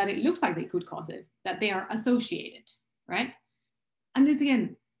simply said that it looks like they could cause it, that they are associated, right? And this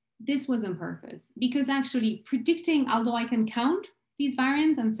again, this was on purpose, because actually predicting, although I can count these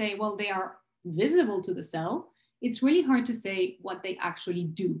variants and say, well, they are visible to the cell, it's really hard to say what they actually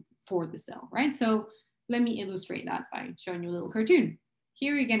do for the cell, right? So let me illustrate that by showing you a little cartoon.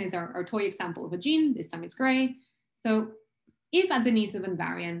 Here again is our toy example of a gene. This time it's gray. So if a denisovan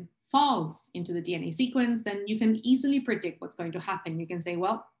variant falls into the DNA sequence, then you can easily predict what's going to happen. You can say,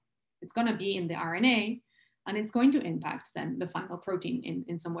 well, it's going to be in the RNA, and it's going to impact then the final protein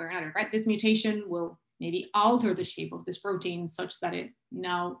in some way or another, right? This mutation will maybe alter the shape of this protein such that it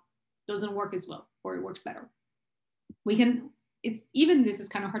now doesn't work as well, or it works better. This is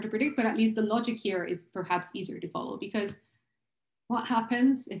kind of hard to predict, but at least the logic here is perhaps easier to follow, because what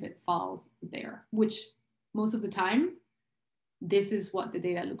happens if it falls there, which most of the time, this is what the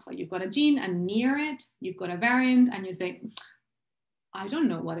data looks like. You've got a gene, and near it, you've got a variant, and you say, I don't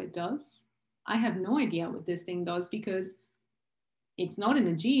know what it does. I have no idea what this thing does, because it's not in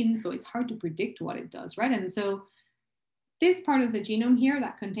a gene, so it's hard to predict what it does, right? And so this part of the genome here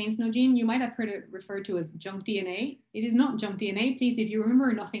that contains no gene, you might have heard it referred to as junk DNA. It is not junk DNA. Please, if you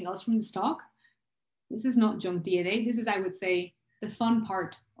remember nothing else from this talk, this is not junk DNA. This is, I would say, the fun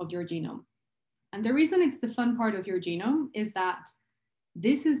part of your genome. And the reason it's the fun part of your genome is that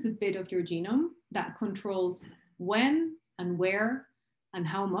this is the bit of your genome that controls when and where and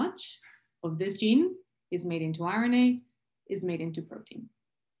how much of this gene is made into RNA, is made into protein.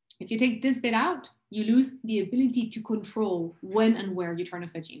 If you take this bit out, you lose the ability to control when and where you turn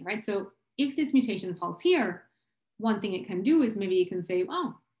off a gene, right? So if this mutation falls here, one thing it can do is maybe you can say,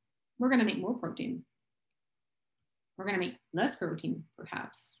 oh, we're going to make more protein. We're going to make less protein,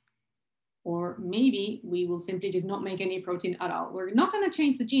 perhaps. Or maybe we will simply just not make any protein at all. We're not going to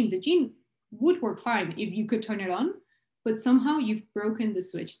change the gene. The gene would work fine if you could turn it on, but somehow you've broken the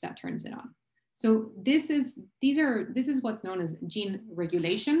switch that turns it on. So this is what's known as gene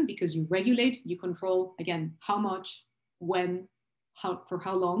regulation, because you regulate, you control, again, how much, when, how, for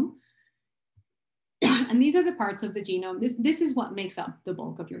how long. And these are the parts of the genome. This is what makes up the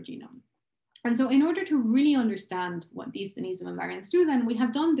bulk of your genome. And so in order to really understand what these denisovan variants do, then we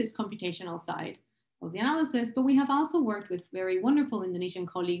have done this computational side of the analysis, but we have also worked with very wonderful Indonesian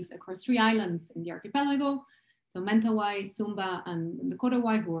colleagues across 3 islands in the archipelago. So Mentawai, Sumba, and the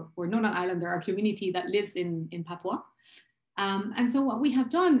Kodawai, who are not an island, they're a community that lives in Papua. And so what we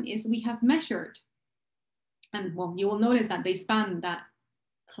have done is we have measured, and well, you will notice that they span that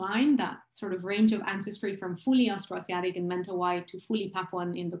climb, that sort of range of ancestry from fully Austroasiatic in Mentawai to fully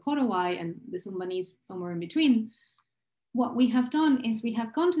Papuan in the Kodawai and the Sumbanese somewhere in between. What we have done is we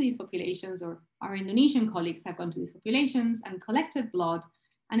have gone to these populations, or our Indonesian colleagues have gone to these populations and collected blood.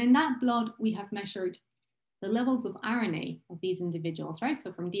 And in that blood, we have measured the levels of RNA of these individuals, right?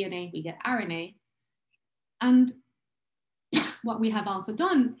 So from DNA, we get RNA. And what we have also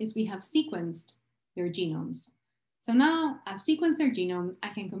done is we have sequenced their genomes. So now I've sequenced their genomes. I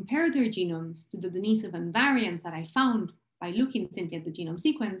can compare their genomes to the denisovan variants that I found by looking simply at the genome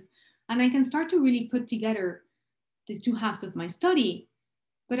sequence. And I can start to really put together these 2 halves of my study,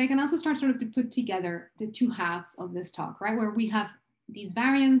 but I can also start sort of to put together the 2 halves of this talk, right? Where we have these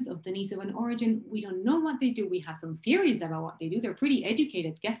variants of denisovan origin. We don't know what they do. We have some theories about what they do. They're pretty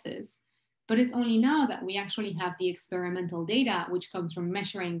educated guesses, but it's only now that we actually have the experimental data, which comes from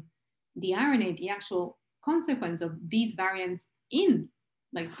measuring the RNA, the actual consequence of these variants in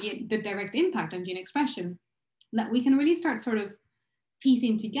like the direct impact on gene expression, that we can really start sort of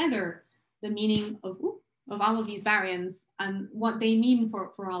piecing together the meaning of all of these variants and what they mean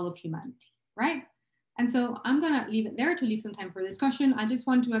for all of humanity, right? And so I'm gonna leave it there to leave some time for discussion. I just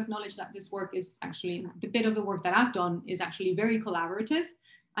want to acknowledge that this work is actually, the bit of the work that I've done is actually very collaborative,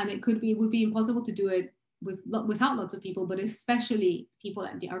 and it would be impossible to do it without lots of people, but especially people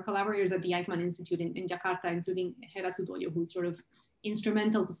at our collaborators at the Eichmann Institute in Jakarta, including Hera Sudoyo, who's sort of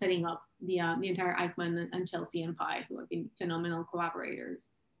instrumental to setting up the entire Eichmann, and Chelsea and Pi, who have been phenomenal collaborators.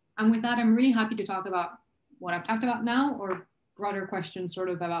 And with that, I'm really happy to talk about what I've talked about now, or broader questions sort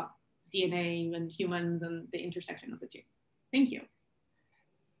of about DNA and humans and the intersection of the 2. Thank you.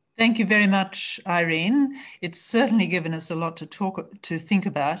 Thank you very much, Irene. It's certainly given us a lot to think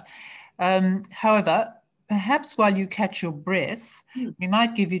about. However, perhaps while you catch your breath, we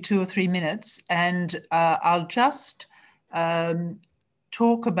might give you 2 or 3 minutes, and I'll just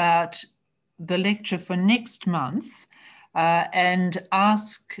talk about the lecture for next month and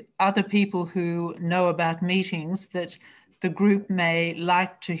ask other people who know about meetings that the group may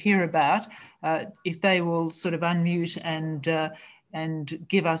like to hear about, if they will sort of unmute and and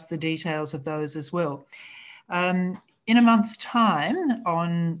give us the details of those as well. In a month's time,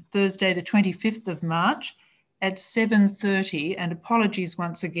 on Thursday, the 25th of March, at 7:30, and apologies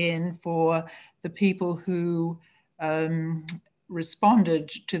once again for the people who responded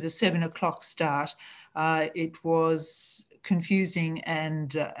to the 7 o'clock start. It was confusing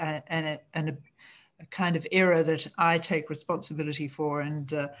and a kind of error that I take responsibility for,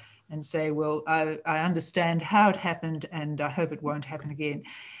 and say, well, I understand how it happened and I hope it won't happen again.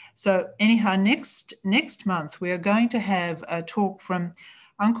 So anyhow, next month, we are going to have a talk from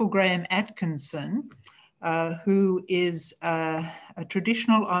Uncle Graham Atkinson, who is a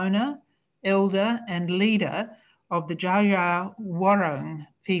traditional owner, elder, and leader of the Dja Wurrung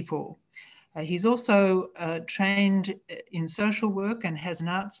people. He's also trained in social work and has an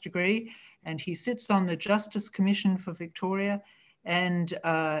arts degree, and he sits on the Justice Commission for Victoria and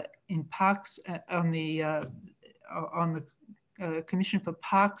in Parks on the Commission for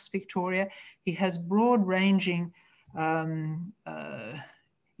Parks Victoria. He has broad-ranging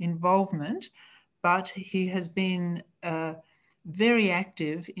involvement, but he has been very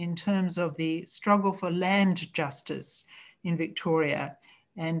active in terms of the struggle for land justice in Victoria.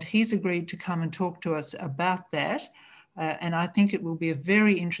 And he's agreed to come and talk to us about that. And I think it will be a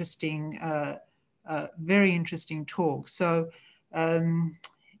very interesting talk. So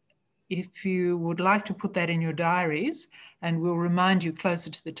if you would like to put that in your diaries, and we'll remind you closer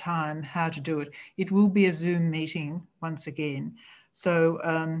to the time how to do it. It will be a Zoom meeting once again. So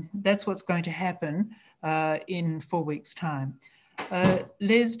that's what's going to happen in 4 weeks' time.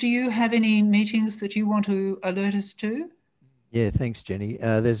 Les, do you have any meetings that you want to alert us to? Yeah, thanks, Jenny.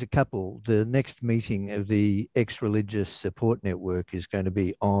 There's a couple. The next meeting of the Ex-Religious Support Network is going to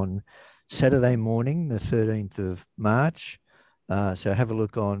be on Saturday morning, the 13th of March. So have a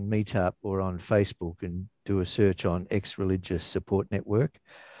look on Meetup or on Facebook and do a search on Ex-Religious Support Network.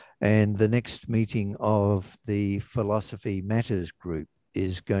 And the next meeting of the Philosophy Matters group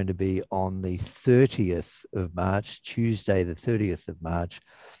is going to be on the 30th of March, Tuesday, the 30th of March.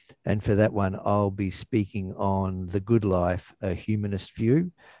 And for that one, I'll be speaking on The Good Life, a Humanist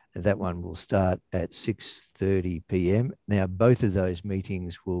View. And that one will start at 6:30 p.m. Now, both of those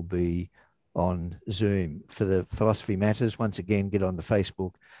meetings will be on Zoom. For the Philosophy Matters, once again, get on the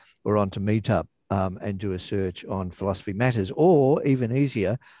Facebook or onto Meetup and do a search on Philosophy Matters, or even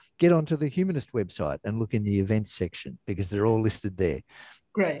easier, get onto the Humanist website and look in the events section because they're all listed there.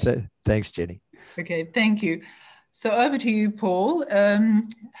 Great. So, thanks, Jenny. Okay, thank you. So over to you, Paul.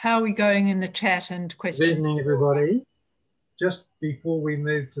 How are we going in the chat and questions? Good evening, everybody. Just before we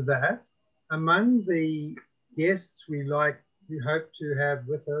move to that, among the guests we hope to have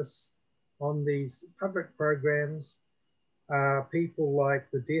with us on these public programs are people like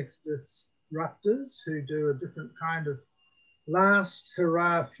the Deaf Disruptors, who do a different kind of last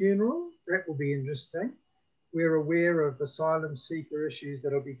hurrah funeral. That will be interesting. We're aware of asylum seeker issues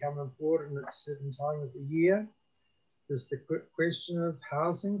that will become important at a certain time of the year. There's the question of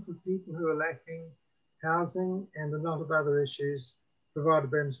housing for people who are lacking housing, and a lot of other issues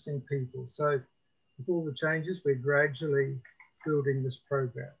provided by interesting people. So with all the changes, we're gradually building this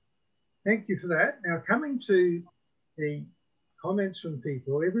program. Thank you for that. Now, coming to the comments from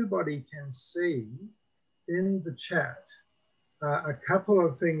people, everybody can see in the chat a couple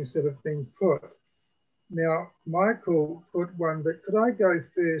of things that have been put. Now, Michael put one, but could I go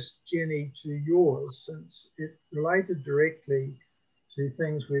first, Jenny, to yours, since it related directly to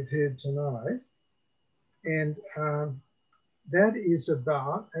things we've heard tonight. And that is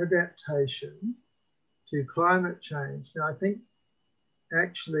about adaptation to climate change. Now, I think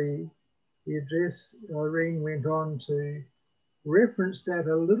actually the address, Irene, went on to reference that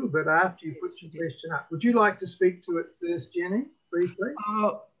a little bit after you put your question up. Would you like to speak to it first, Jenny, briefly?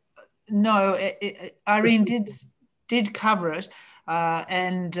 No, Irene did cover it,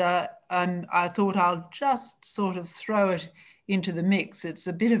 and I thought I'll just sort of throw it into the mix. It's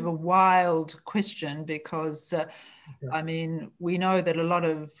a bit of a wild question because, I mean, we know that a lot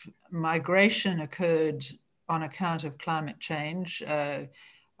of migration occurred on account of climate change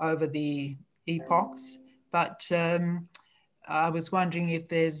over the epochs, but I was wondering if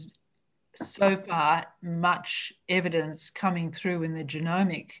there's so far much evidence coming through in the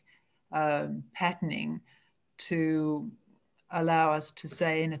genomic patterning to allow us to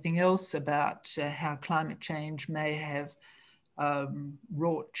say anything else about how climate change may have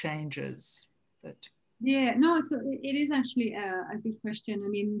wrought changes. But yeah, no, so it is actually a good question. I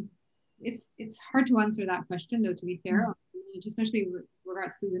mean, it's hard to answer that question, though, to be fair, especially with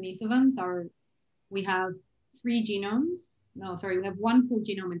regards to the needs events. We have 3 genomes. No, sorry, we have 1 full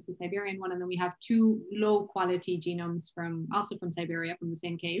genome, it's the Siberian one, and then we have 2 low quality genomes also from Siberia, from the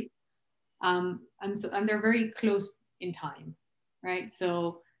same cave. And they're very close in time, right?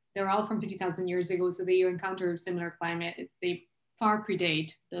 So they're all from 50,000 years ago. So they encounter similar climate. They far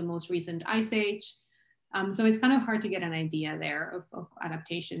predate the most recent ice age. So it's kind of hard to get an idea there of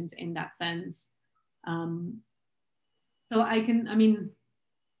adaptations in that sense. So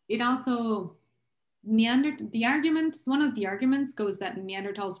it also, one of the arguments goes that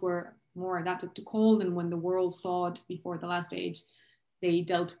Neanderthals were more adapted to cold, and when the world thawed before the last age, they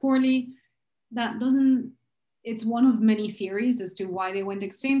dealt poorly. It's one of many theories as to why they went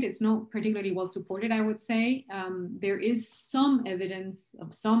extinct. It's not particularly well supported, I would say. There is some evidence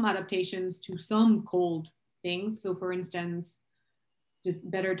of some adaptations to some cold things. So for instance,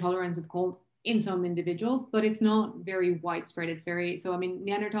 just better tolerance of cold in some individuals, but it's not very widespread.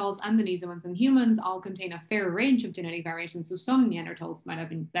 Neanderthals and Denisovans and humans all contain a fair range of genetic variations. So some Neanderthals might have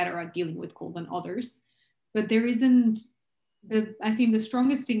been better at dealing with cold than others, but there isn't I think the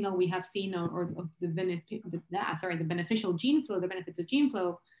strongest signal we have seen of the beneficial gene flow, the benefits of gene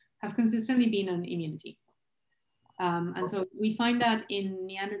flow, have consistently been on immunity. And so we find that in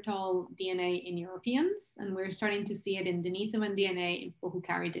Neanderthal DNA in Europeans, and we're starting to see it in Denisovan DNA in people who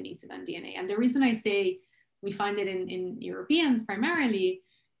carry Denisovan DNA. And the reason I say we find it in Europeans primarily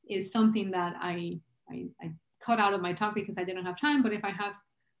is something that I cut out of my talk because I didn't have time, but if I have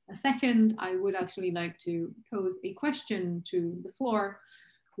a second, I would actually like to pose a question to the floor,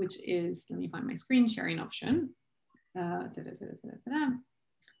 which is, let me find my screen sharing option.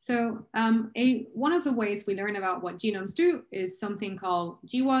 So one of the ways we learn about what genomes do is something called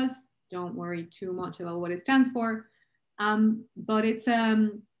GWAS. Don't worry too much about what it stands for, but it's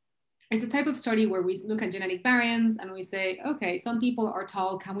a type of study where we look at genetic variants and we say, okay, some people are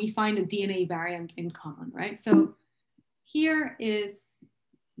tall, can we find a DNA variant in common, right? So here is,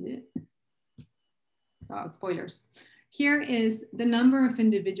 spoilers. Here is the number of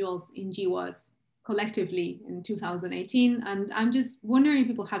individuals in GWAS collectively in 2018. And I'm just wondering if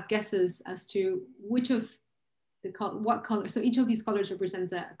people have guesses as to what color. So each of these colors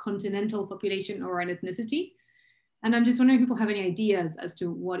represents a continental population or an ethnicity. And I'm just wondering if people have any ideas as to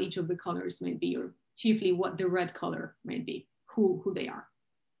what each of the colors may be, or chiefly what the red color may be, who they are.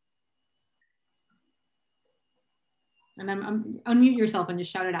 And unmute yourself and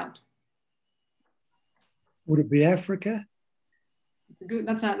just shout it out. Would it be Africa?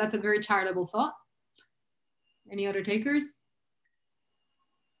 That's a very charitable thought. Any other takers?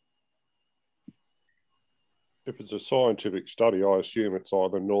 If it's a scientific study, I assume it's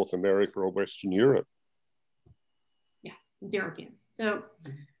either North America or Western Europe. Yeah, it's Europeans. So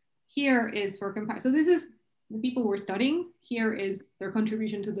here is for comparison. So this is the people we're studying. Here is their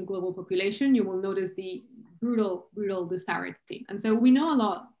contribution to the global population. You will notice the brutal disparity. And so we know a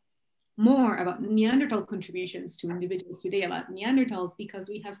lot more about Neanderthal contributions to individuals today, about Neanderthals, because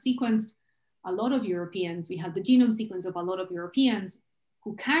we have sequenced a lot of Europeans. We have the genome sequence of a lot of Europeans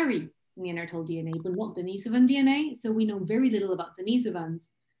who carry Neanderthal DNA, but not Denisovan DNA. So we know very little about Denisovans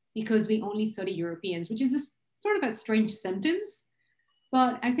because we only study Europeans, which is sort of a strange sentence.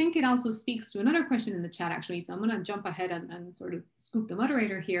 But I think it also speaks to another question in the chat, actually. So I'm going to jump ahead and sort of scoop the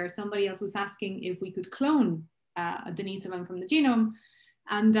moderator here. Somebody else was asking if we could clone a Denisovan from the genome.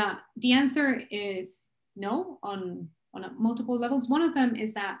 And the answer is no on multiple levels. One of them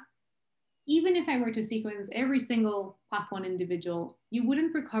is that even if I were to sequence every single PAP1 individual, you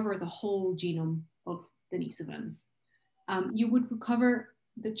wouldn't recover the whole genome of Denisovans. You would recover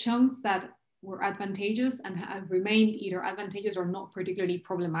the chunks that were advantageous and have remained either advantageous or not particularly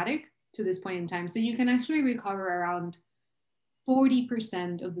problematic to this point in time. So you can actually recover around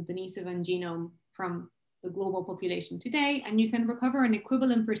 40% of the Denisovan genome from the global population today, and you can recover an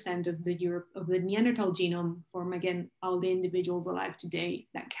equivalent percent of the Neanderthal genome from, again, all the individuals alive today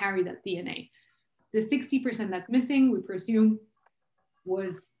that carry that DNA. The 60% that's missing, we presume,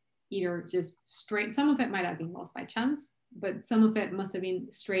 was either just straight, some of it might have been lost by chance, but some of it must have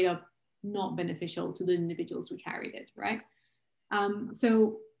been straight up not beneficial to the individuals who carried it, right?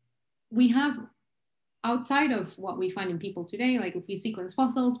 So we have, outside of what we find in people today, like if we sequence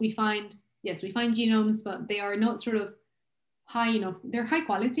fossils, we find genomes, but they are not sort of high enough. They're high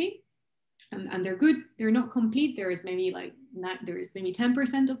quality and they're good. They're not complete. There is maybe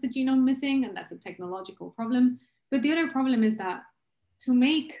 10% of the genome missing, and that's a technological problem. But the other problem is that to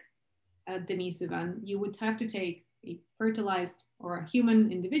make a Denisovan, you would have to take a fertilized or a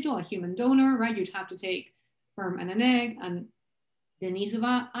human individual, a human donor, right? You'd have to take sperm and an egg and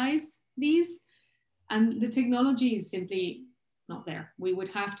Denisovanize these. And the technology is simply not there. We would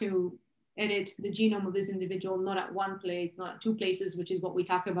have to edit the genome of this individual, not at one place, not at two places, which is what we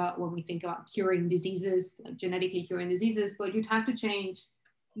talk about when we think about curing diseases, genetically curing diseases, but you'd have to change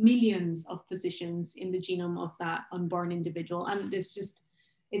millions of positions in the genome of that unborn individual. And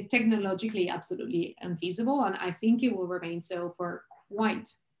it's technologically absolutely unfeasible. And I think it will remain so for quite.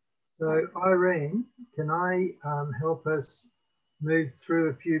 So Irene, can I help us move through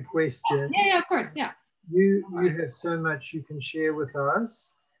a few questions? Yeah, of course, yeah. You have so much you can share with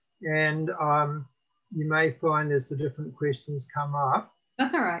us, and you may find as the different questions come up,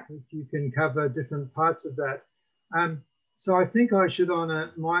 that's all right, if you can cover different parts of that. So I think I should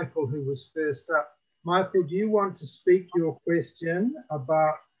honour Michael, who was first up. Michael, do you want to speak your question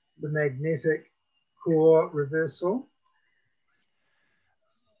about the magnetic core reversal?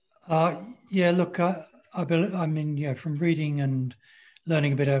 Yeah, look, I mean, yeah, from reading and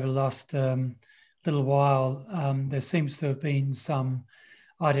learning a bit over the last little while, there seems to have been some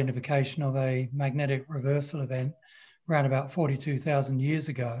identification of a magnetic reversal event around about 42,000 years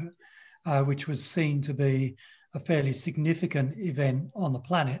ago, which was seen to be a fairly significant event on the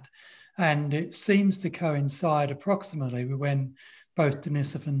planet. And it seems to coincide approximately with when both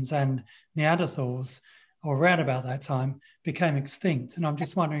Denisovans and Neanderthals, or around about that time, became extinct. And I'm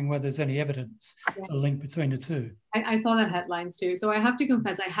just wondering whether there's any evidence for the link between the two. I saw that headlines too. So I have to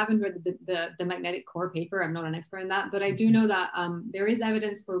confess, I haven't read the magnetic core paper. I'm not an expert in that, but I do know that there is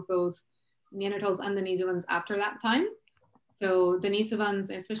evidence for both Neanderthals and Denisovans after that time. So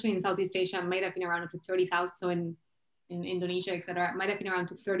Denisovans, especially in Southeast Asia, might have been around up to 30,000. So in Indonesia, etc., might have been around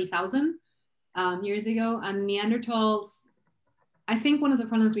to 30,000 years ago. And Neanderthals, I think one of the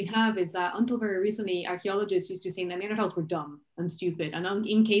problems we have is that until very recently, archaeologists used to think that Neanderthals were dumb and stupid and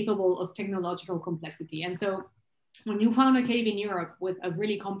incapable of technological complexity. And so when you found a cave in Europe with a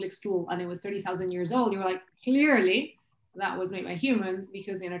really complex tool and it was 30,000 years old, you're like, clearly that was made by humans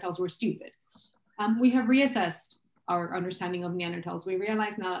because Neanderthals were stupid. We have reassessed our understanding of Neanderthals. We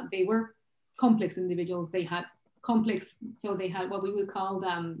realize now that they were complex individuals. They had they had what we would call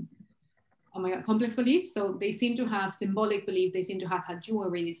them, complex beliefs. So they seem to have symbolic belief. They seem to have had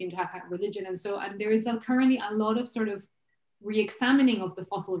jewelry. They seem to have had religion. And there is currently a lot of sort of re-examining of the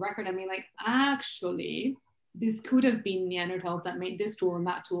fossil record. I mean, like, actually, this could have been Neanderthals that made this tool and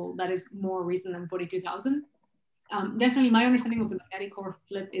that tool that is more recent than 42,000. Definitely my understanding of the magnetic core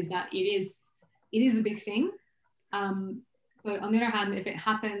flip is that it is a big thing. But on the other hand, if it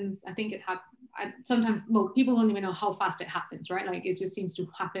happens, I think it happens. Sometimes, well, people don't even know how fast it happens, right? Like it just seems to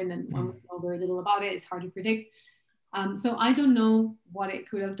happen and we know very little about it. It's hard to predict. So I don't know what it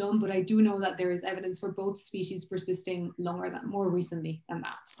could have done, but I do know that there is evidence for both species persisting more recently than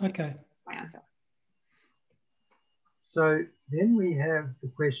that. Okay. That's my answer. So then we have the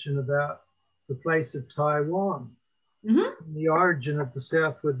question about the place of Taiwan, the origin of the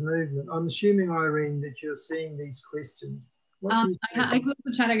southward movement. I'm assuming, Irene, that you're seeing these questions. I closed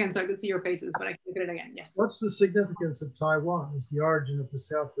the chat again so I could see your faces, but I can look at it again, yes. What's the significance of Taiwan as the origin of the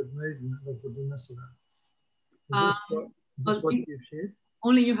southward movement of the Denisovans? Is this what you've shared?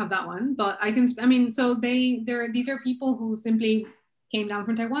 Only you have that one, but so these are people who simply came down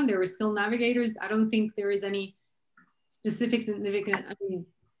from Taiwan. They were skilled navigators. I don't think there is any specific significant,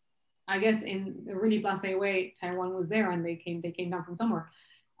 I guess in a really blasé way, Taiwan was there and they came down from somewhere.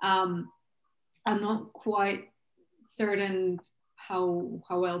 I'm not quite certain how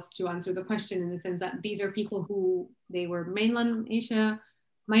else to answer the question, in the sense that these are people who they were mainland Asia.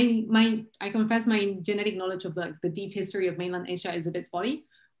 I confess my genetic knowledge of the deep history of mainland Asia is a bit spotty,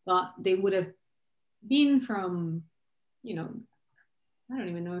 but they would have been from, I don't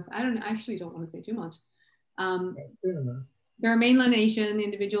even know I actually don't want to say too much. There are mainland Asian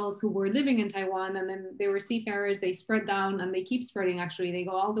individuals who were living in Taiwan, and then they were seafarers. They spread down and they keep spreading, actually. They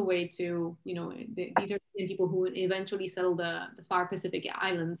go all the way to, these are the same people who eventually settled the far Pacific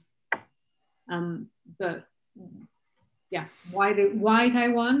islands. But yeah, why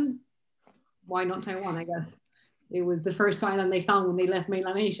Taiwan? Why not Taiwan, I guess? It was the first island they found when they left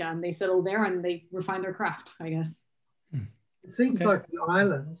mainland Asia, and they settled there and they refined their craft, I guess. It seems like the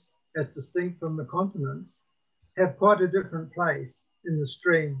islands, as distinct from the continents, have quite a different place in the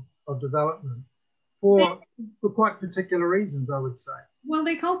stream of development for quite particular reasons, I would say. Well,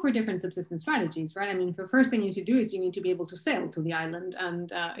 they call for different subsistence strategies, right? I mean, the first thing you need to do is you need to be able to sail to the island. And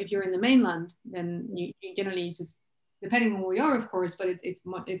if you're in the mainland, then you generally just, depending on where you are, of course, but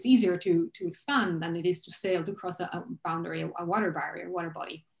it's easier to expand than it is to sail, to cross a boundary, a water barrier, water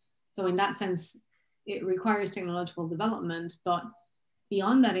body. So in that sense, it requires technological development. But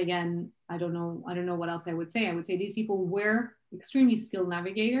beyond that, again, I don't know what else I would say. I would say these people were extremely skilled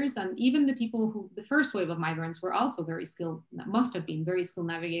navigators. And even the people who, the first wave of migrants were also very skilled, must have been very skilled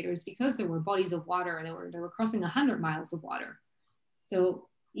navigators, because there were bodies of water and they were crossing 100 miles of water. So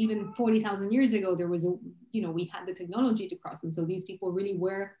even 40,000 years ago, there was we had the technology to cross. And so these people really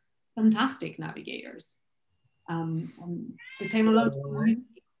were fantastic navigators. And the technology,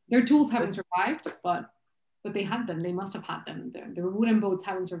 their tools haven't survived, but they had them. They must have had them. Their wooden boats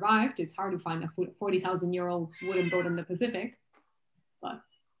haven't survived. It's hard to find a 40,000-year-old wooden boat in the Pacific, but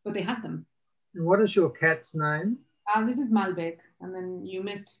they had them. What is your cat's name? This is Malbec, and then you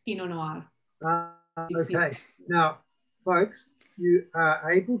missed Pinot Noir. Okay. Now, folks, you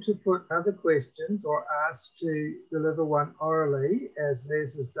are able to put other questions or ask to deliver one orally, as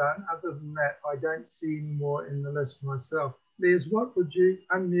Les has done. Other than that, I don't see any more in the list myself. Les, what would you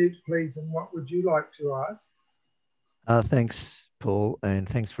unmute, please, and what would you like to ask? Thanks, Paul, and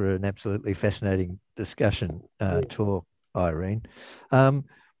thanks for an absolutely fascinating discussion talk, Irene.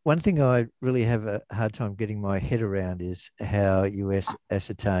 One thing I really have a hard time getting my head around is how you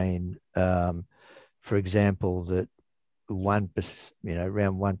ascertain, for example, that 1%,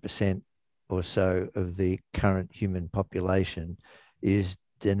 around 1% or so of the current human population is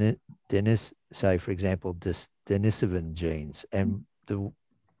say, for example, Denisovan genes. And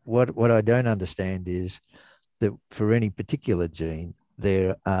what I don't understand is that for any particular gene,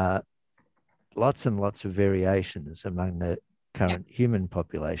 there are lots and lots of variations among the current human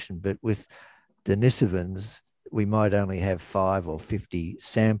population. But with Denisovans, we might only have 5 or 50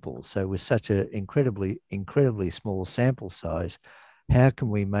 samples. So with such an incredibly small sample size, how can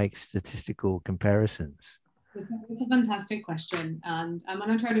we make statistical comparisons? It's a fantastic question. And I'm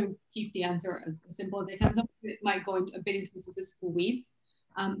going to try to keep the answer as simple as I can. Some of it might go a bit into the statistical weeds.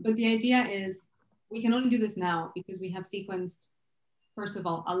 But the idea is we can only do this now because we have sequenced, first of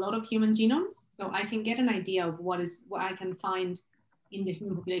all, a lot of human genomes. So I can get an idea of what I can find in the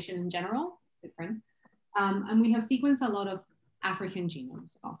human population in general. It's different. And we have sequenced a lot of African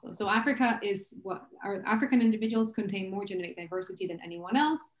genomes also. So Africa is what our African individuals contain more genetic diversity than anyone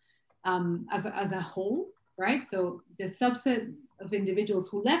else as a whole, right? So the subset of individuals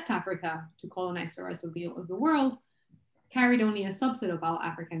who left Africa to colonize the rest of the world carried only a subset of all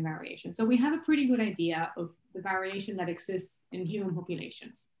African variation. So we have a pretty good idea of the variation that exists in human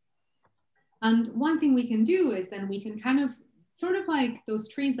populations. And one thing we can do is then we can kind of, sort of like those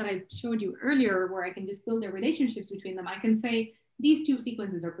trees that I showed you earlier, where I can just build the relationships between them. I can say, these two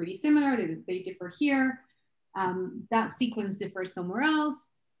sequences are pretty similar, they differ here. That sequence differs somewhere else.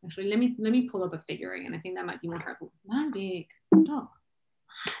 Actually, let me pull up a figure again. I think that might be more helpful. Malbec, stop.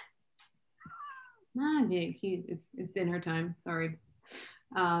 Malbec, it's dinner time, sorry.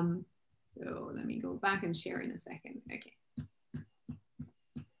 So let me go back and share in a second. Okay. Oh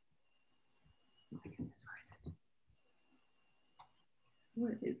my goodness, where is it?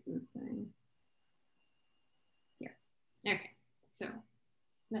 Where is this thing? Here. Okay, so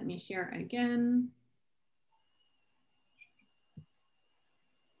let me share again.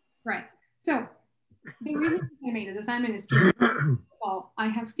 Right, so the reason I made this assignment is to, well, I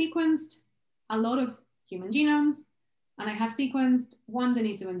have sequenced a lot of human genomes, and I have sequenced one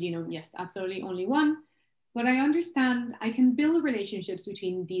Denisovan genome. Yes, absolutely only one. But I understand I can build relationships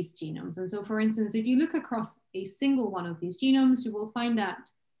between these genomes. And so, for instance, if you look across a single one of these genomes, you will find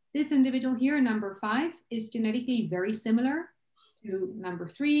that this individual here, number 5, is genetically very similar to number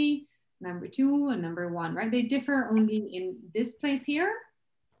 3, number 2, and number 1, right? They differ only in this place here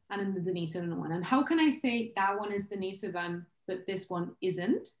and in the Denisovan one. And how can I say that one is Denisovan, but this one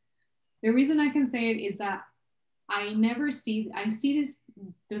isn't? The reason I can say it is that I see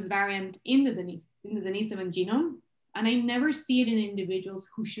this variant in the Denisovan genome, and I never see it in individuals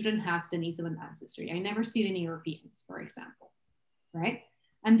who shouldn't have Denisovan ancestry. I never see it in Europeans, for example, right?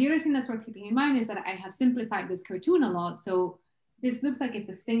 And the other thing that's worth keeping in mind is that I have simplified this cartoon a lot. So this looks like it's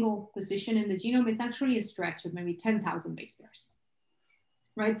a single position in the genome. It's actually a stretch of maybe 10,000 base pairs,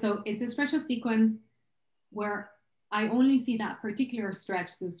 right? So it's a stretch of sequence where I only see that particular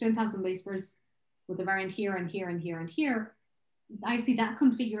stretch, those 10,000 base pairs with the variant here and here and here and here. I see that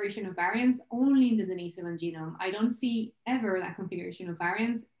configuration of variants only in the Denisovan genome. I don't see ever that configuration of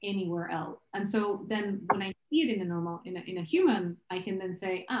variants anywhere else. And so then when I see it in a human, I can then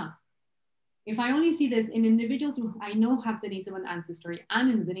say, if I only see this in individuals who I know have Denisovan ancestry and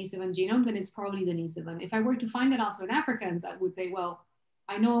in the Denisovan genome, then it's probably Denisovan. If I were to find that also in Africans, I would say, well,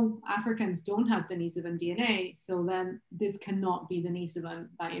 I know Africans don't have Denisovan DNA, so then this cannot be Denisovan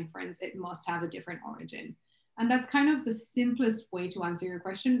by inference. It must have a different origin. And that's kind of the simplest way to answer your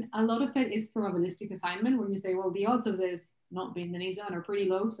question. A lot of it is probabilistic assignment, where you say, well, the odds of this not being Denisovan are pretty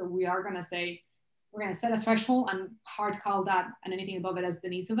low, so we are going to say we're going to set a threshold and hard call that and anything above it as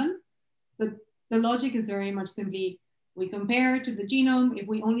Denisovan. But the logic is very much simply, we compare to the genome. If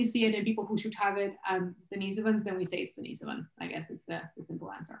we only see it in people who should have it and Denisovans, then we say it's Denisovan. I guess is the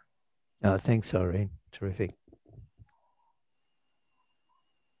simple answer. Thanks, Irene. Terrific.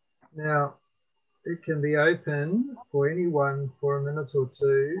 Now, it can be open for anyone for a minute or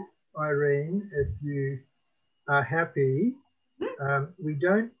two. Irene, if you are happy, we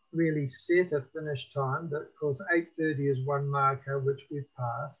don't really set a finish time, but of course 8:30 is one marker which we've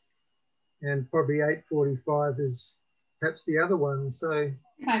passed, and probably 8:45 is perhaps the other one. So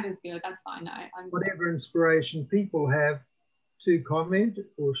 5 is good, that's fine. Whatever inspiration people have to comment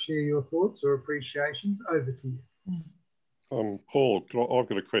or share your thoughts or appreciations, over to you. Paul, I've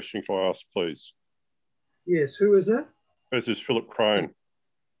got a question to ask, please. Yes, who is it? This is Philip Crone.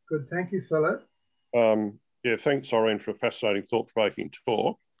 Good, thank you, Philip. Yeah, thanks, Irene, for a fascinating, thought-provoking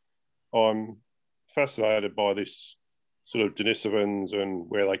talk. I'm fascinated by this sort of Denisovans and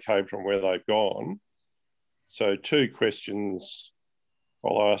where they came from, where they've gone. So 2 questions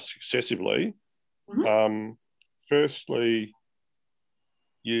I'll ask successively. Firstly,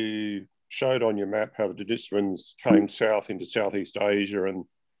 you showed on your map how the Denisovans came south into Southeast Asia, and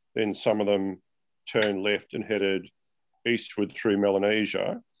then some of them turned left and headed eastward through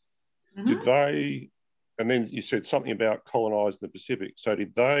Melanesia. Did they, and then you said something about colonising the Pacific. So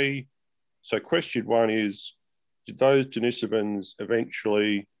did they, so question 1 is, did those Denisovans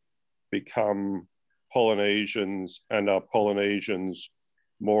eventually become Polynesians, and are Polynesians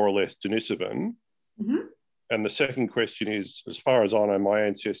more or less Denisovan? And the second question is, as far as I know, my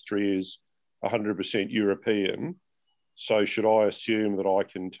ancestry is 100% European. So should I assume that I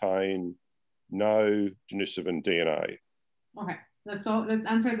contain no Denisovan DNA? Okay, let's go. Let's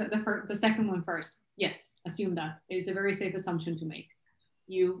answer the second one first. Yes, assume that. It is a very safe assumption to make.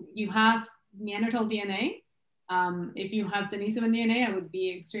 You have Neanderthal DNA. If you have Denisovan DNA, I would be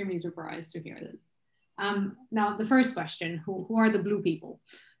extremely surprised to hear this. Now, the first question, who are the blue people?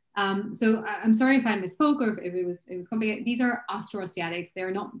 So I'm sorry if I misspoke or if it was complicated. These are Austroasiatics.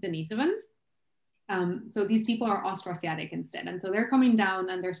 They're not Denisovans. So these people are Austroasiatic instead. And so they're coming down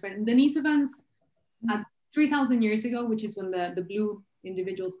and they're spending Denisovans at 3,000 years ago, which is when the blue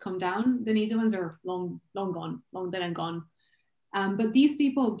individuals come down. Denisovans are long gone, long dead and gone. But these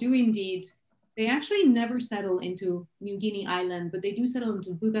people do indeed, they actually never settle into New Guinea Island, but they do settle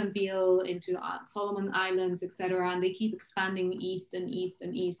into Bougainville, into Solomon Islands, etc. And they keep expanding east and east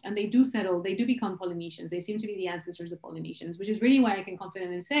and east. And they do settle, they do become Polynesians. They seem to be the ancestors of Polynesians, which is really why I can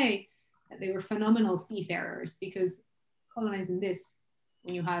confidently say that they were phenomenal seafarers, because colonizing this,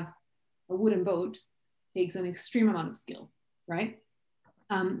 when you have a wooden boat, takes an extreme amount of skill, right?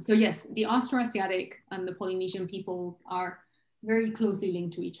 So yes, the Austroasiatic and the Polynesian peoples are very closely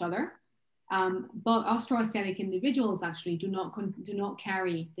linked to each other. But Austroasiatic individuals actually do not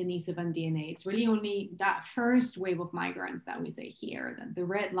carry Denisovan DNA. It's really only that first wave of migrants that we say here, that the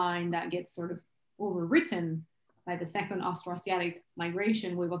red line that gets sort of overwritten by the second Austroasiatic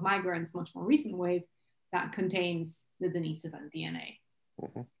migration wave of migrants, much more recent wave, that contains the Denisovan DNA.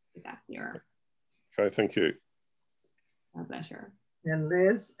 If that's clear. Okay, thank you. My pleasure. And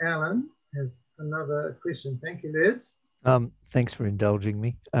Les Allen has another question. Thank you, Les. Thanks for indulging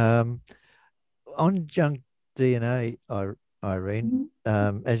me. On junk DNA, Irene,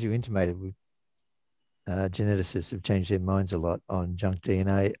 as you intimated, geneticists have changed their minds a lot on junk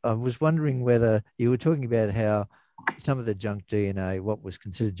DNA. I was wondering whether you were talking about how some of the junk DNA, what was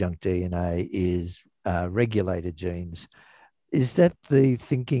considered junk DNA, is regulated genes. Is that the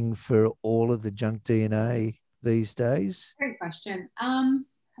thinking for all of the junk DNA these days? Great question.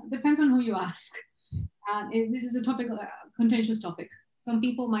 Depends on who you ask. This is a topic, a contentious topic. Some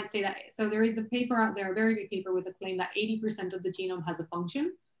people might say that. So there is a paper out there, a very big paper, with a claim that 80% of the genome has a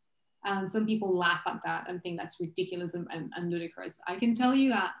function. And some people laugh at that and think that's ridiculous and ludicrous. I can tell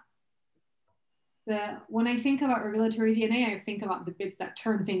you that when I think about regulatory DNA, I think about the bits that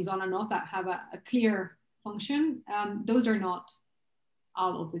turn things on and off, that have a clear function. Those are not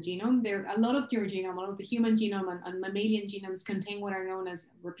all of the genome. There are a lot of your genome, a lot of the human genome and mammalian genomes contain what are known as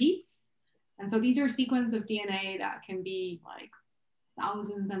repeats. And so these are sequences of DNA that can be like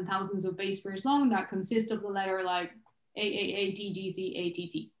thousands and thousands of base pairs long that consist of the letter like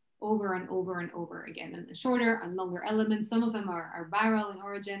AAATGCATT over and over and over again, and shorter and longer elements. Some of them are viral in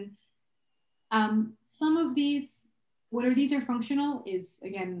origin. Some of these, whether these are functional is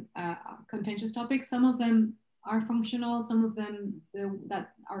again a contentious topic. Some of them are functional, some of them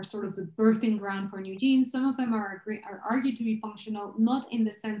that are sort of the birthing ground for new genes. Some of them are argued to be functional, not in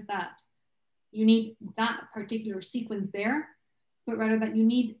the sense that you need that particular sequence there, but rather that you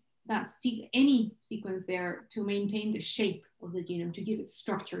need any sequence there to maintain the shape of the genome, to give it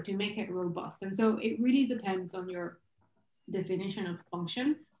structure, to make it robust. And so it really depends on your definition of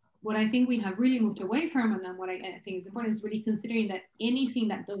function. What I think we have really moved away from, and what I think is important, is really considering that anything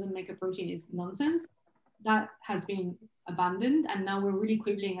that doesn't make a protein is nonsense. That has been abandoned, and now we're really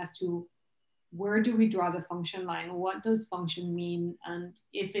quibbling as to where do we draw the function line? What does function mean? And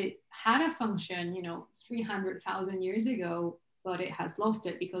if it had a function, 300,000 years ago, but it has lost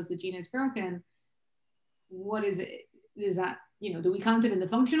it because the gene is broken, what is it? Is that, do we count it in the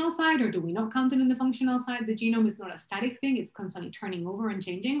functional side, or do we not count it in the functional side? The genome is not a static thing. It's constantly turning over and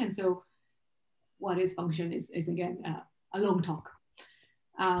changing. And so what is function is again, a long talk.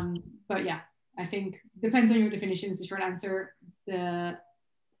 But yeah, I think depends on your definition is the short answer.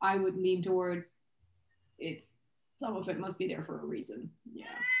 I would lean towards some of it must be there for a reason. Yeah.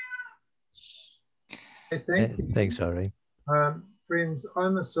 Thank you. Thanks, Irene. Friends, I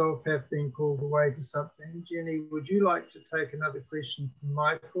myself have been called away to something. Jenny, would you like to take another question from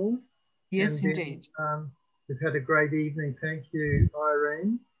Michael? Yes, then, indeed. We've had a great evening. Thank you,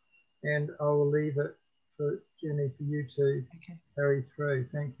 Irene. And I will leave it for Jenny, for you to carry through.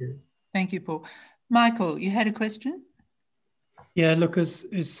 Thank you. Thank you, Paul. Michael, you had a question? Yeah, look,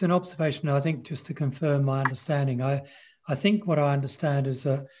 it's an observation, I think, just to confirm my understanding. I think what I understand is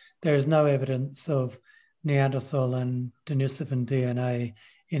that there is no evidence of Neanderthal and Denisovan DNA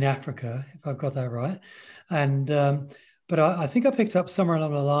in Africa, if I've got that right. And but I think I picked up somewhere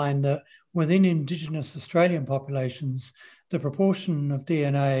along the line that within Indigenous Australian populations, the proportion of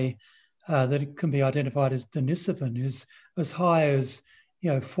DNA that it can be identified as Denisovan is as high as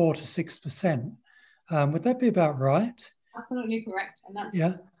 4 to 6%. Would that be about right? Absolutely correct. And that's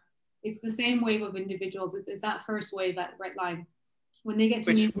it's the same wave of individuals. It's that first wave, that red line. When they get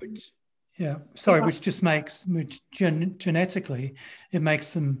to which just makes genetically, it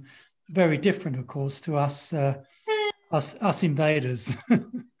makes them very different, of course, to us us invaders. I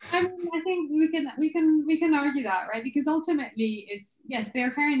think we can argue that, right? Because ultimately yes,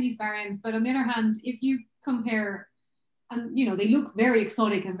 they're carrying these variants, but on the other hand, if you compare, and they look very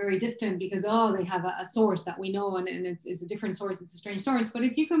exotic and very distant because they have a source that we know, and it's a different source, it's a strange source. But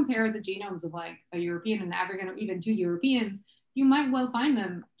if you compare the genomes of like a European and African, or even two Europeans, you might well find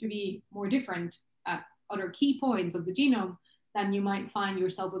them to be more different at other key points of the genome than you might find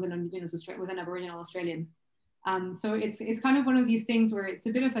yourself with an Aboriginal Australian. So it's kind of one of these things where it's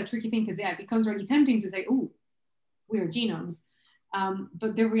a bit of a tricky thing, because it becomes really tempting to say, oh, we're genomes.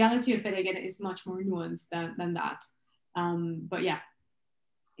 But the reality of it, again, is much more nuanced than that. But yeah,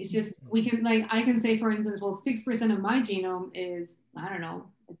 it's just, I can say, for instance, well, 6% of my genome is, I don't know,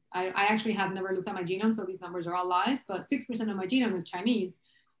 I actually have never looked at my genome, so these numbers are all lies, but 6% of my genome is Chinese.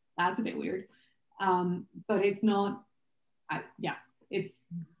 That's a bit weird. But it's not, it's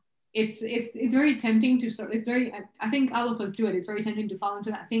very tempting to I think all of us do it. It's very tempting to fall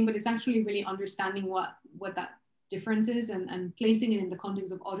into that thing, but it's actually really understanding what that difference is and placing it in the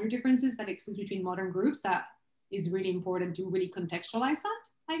context of other differences that exist between modern groups that is really important to really contextualize that,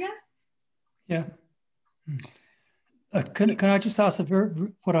 I guess. Yeah. Can I just ask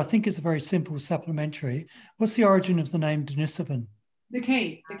what I think is a very simple supplementary? What's the origin of the name Denisovan? The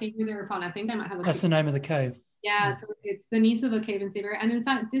cave where they were found. I think I might have That's the name of the cave. Yeah, so it's the Denisova cave in Siberia. And in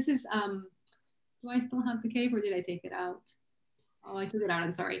fact, this is, do I still have the cave, or did I take it out? Oh, I took it out,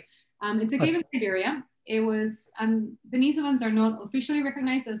 I'm sorry. It's a cave in Siberia. It was, the Denisovans are not officially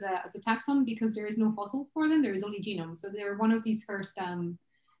recognized as a taxon because there is no fossil for them. There is only genome. So they're one of these first,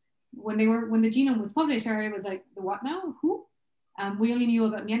 when the genome was published, it was like, the what now? Who? We only knew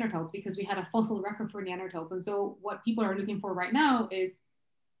about Neanderthals because we had a fossil record for Neanderthals. And so what people are looking for right now is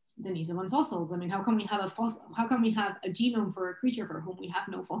Denisovan fossils. I mean, how can we have a fossil? How can we have a genome for a creature for whom we have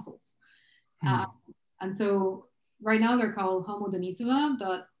no fossils? And so right now they're called Homo denisova,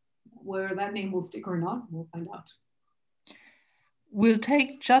 but whether that name will stick or not, we'll find out. We'll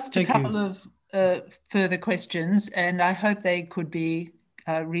take just a couple of further questions, and I hope they could be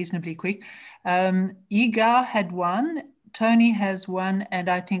reasonably quick. Yigar had one, Tony has one, and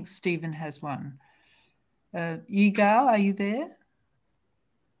I think Stephen has one. Yigar, are you there?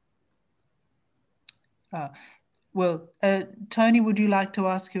 Well, Tony, would you like to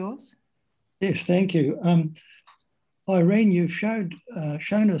ask yours? Yes, thank you. Irene, you've shown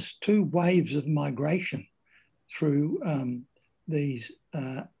us two waves of migration through these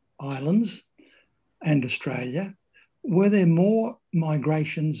islands and Australia. Were there more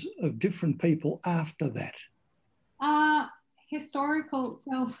migrations of different people after that?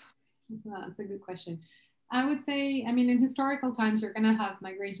 That's a good question. I would say, I mean, in historical times, you're going to have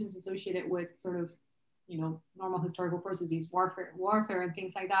migrations associated with sort of, normal historical processes, warfare and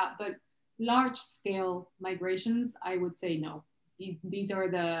things like that. But large scale migrations, I would say no. These are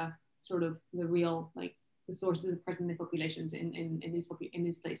the sort of the real, like, the sources of present-day populations in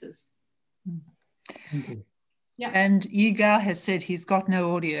these places. Thank you. Yeah. And Yiga has said he's got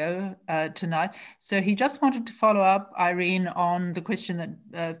no audio tonight. So he just wanted to follow up, Irene, on the question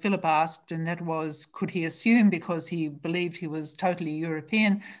that Philip asked, and that was, could he assume, because he believed he was totally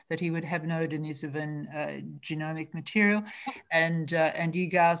European, that he would have no Denisovan genomic material? And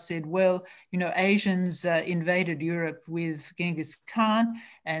Yiga said, well, Asians invaded Europe with Genghis Khan,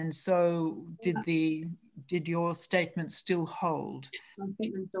 and so did your statement still hold? My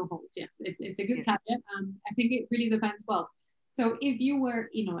statement still holds, yes. It's a good caveat. I think it really depends. Well, so if you were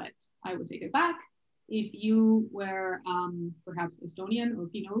Inuit, I would take it back. If you were perhaps Estonian or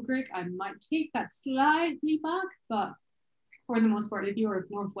Finno-Ugric, I might take that slightly back. But for the most part, if you're a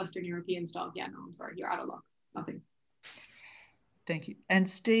Northwestern European stock, yeah, no, I'm sorry, you're out of luck. Nothing. Thank you. And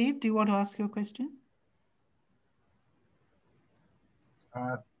Steve, do you want to ask your question?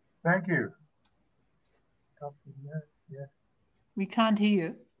 Thank you. Yeah. We can't hear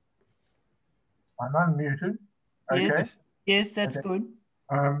you. I'm unmuted. Okay. Yes, that's good.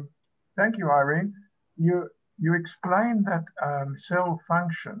 Thank you, Irene. You explained that cell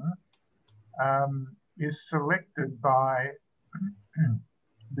function is selected by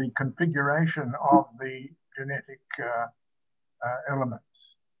the configuration of the genetic elements.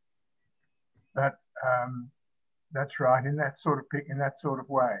 That's right, in that sort of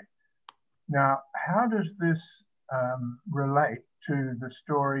way. Now, how does this relate to the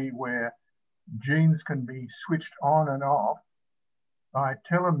story where genes can be switched on and off by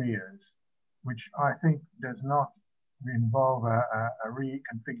telomeres, which I think does not involve a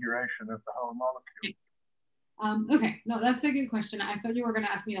reconfiguration of the whole molecule? Okay, no, that's a good question. I thought you were going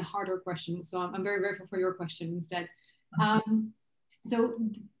to ask me a harder question, so I'm very grateful for your question instead. So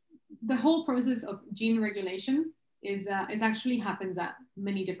the whole process of gene regulation is actually happens at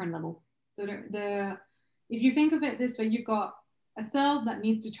many different levels. So if you think of it this way, you've got a cell that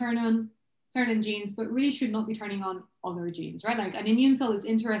needs to turn on certain genes, but really should not be turning on other genes, right? Like an immune cell is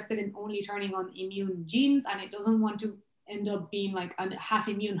interested in only turning on immune genes, and it doesn't want to end up being like a half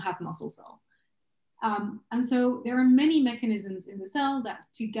immune, half muscle cell. And so there are many mechanisms in the cell that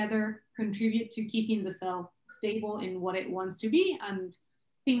together contribute to keeping the cell stable in what it wants to be. And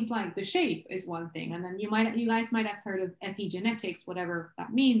things like the shape is one thing. And then you guys might have heard of epigenetics, whatever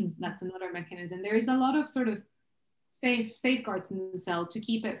that means. That's another mechanism. There is a lot of sort of safeguards in the cell to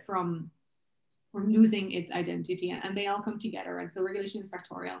keep it from losing its identity, and they all come together. And so regulation is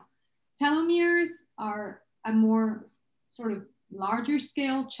factorial. Telomeres are a more sort of larger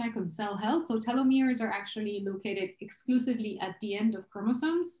scale check on cell health. So telomeres are actually located exclusively at the end of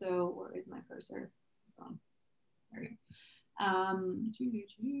chromosomes. So where is my cursor? There you go.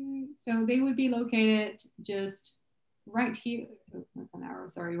 So they would be located just right here. Oh, that's an arrow,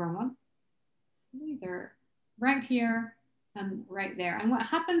 sorry, wrong one. These are right here and right there. And what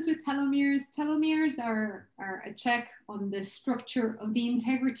happens with telomeres? Telomeres are a check on the structure of the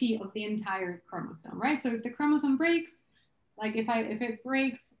integrity of the entire chromosome, right? So if the chromosome breaks, like if it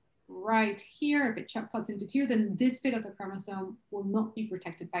breaks right here, if it cuts into two, then this bit of the chromosome will not be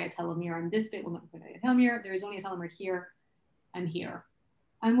protected by a telomere, and this bit will not be protected by a telomere. There is only a telomere here and here.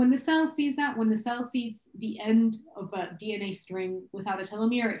 And when the cell sees that, when the cell sees the end of a DNA string without a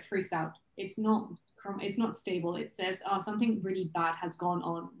telomere, it freaks out. It's not stable. It says, oh, something really bad has gone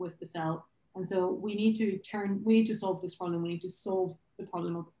on with the cell. And so we need to solve this problem. We need to solve the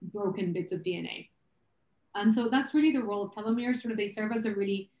problem of broken bits of DNA. And so that's really the role of telomeres. Sort of they serve as a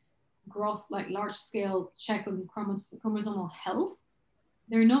really gross, like large scale check on chromosomal health.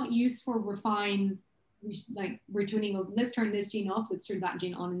 They're not used for refined, like retuning of, let's turn this gene off, let's turn that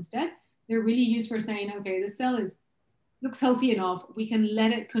gene on instead. They're really used for saying, okay, the cell looks healthy enough, we can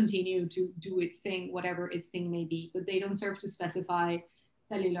let it continue to do its thing, whatever its thing may be, but they don't serve to specify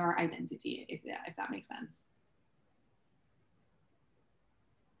cellular identity, if that makes sense.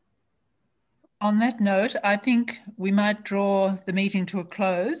 On that note, I think we might draw the meeting to a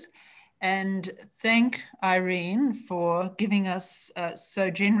close and thank Irene for giving us so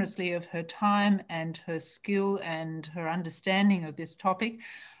generously of her time and her skill and her understanding of this topic.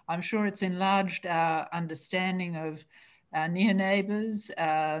 I'm sure it's enlarged our understanding of our near neighbours,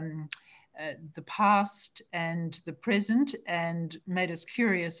 the past and the present, and made us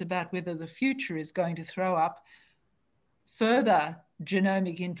curious about whether the future is going to throw up further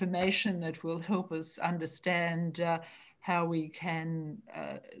genomic information that will help us understand how we can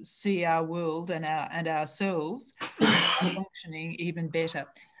see our world and ourselves functioning even better.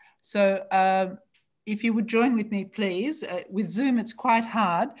 So if you would join with me, please. With Zoom, it's quite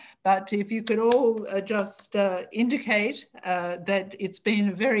hard, but if you could all just indicate that it's been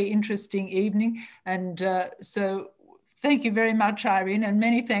a very interesting evening. And so thank you very much, Irene, and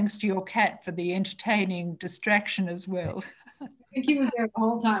many thanks to your cat for the entertaining distraction as well. I think he was there the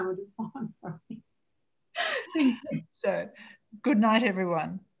whole time with his phone. Sorry. Thank you. So good night,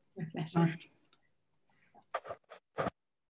 everyone. My pleasure.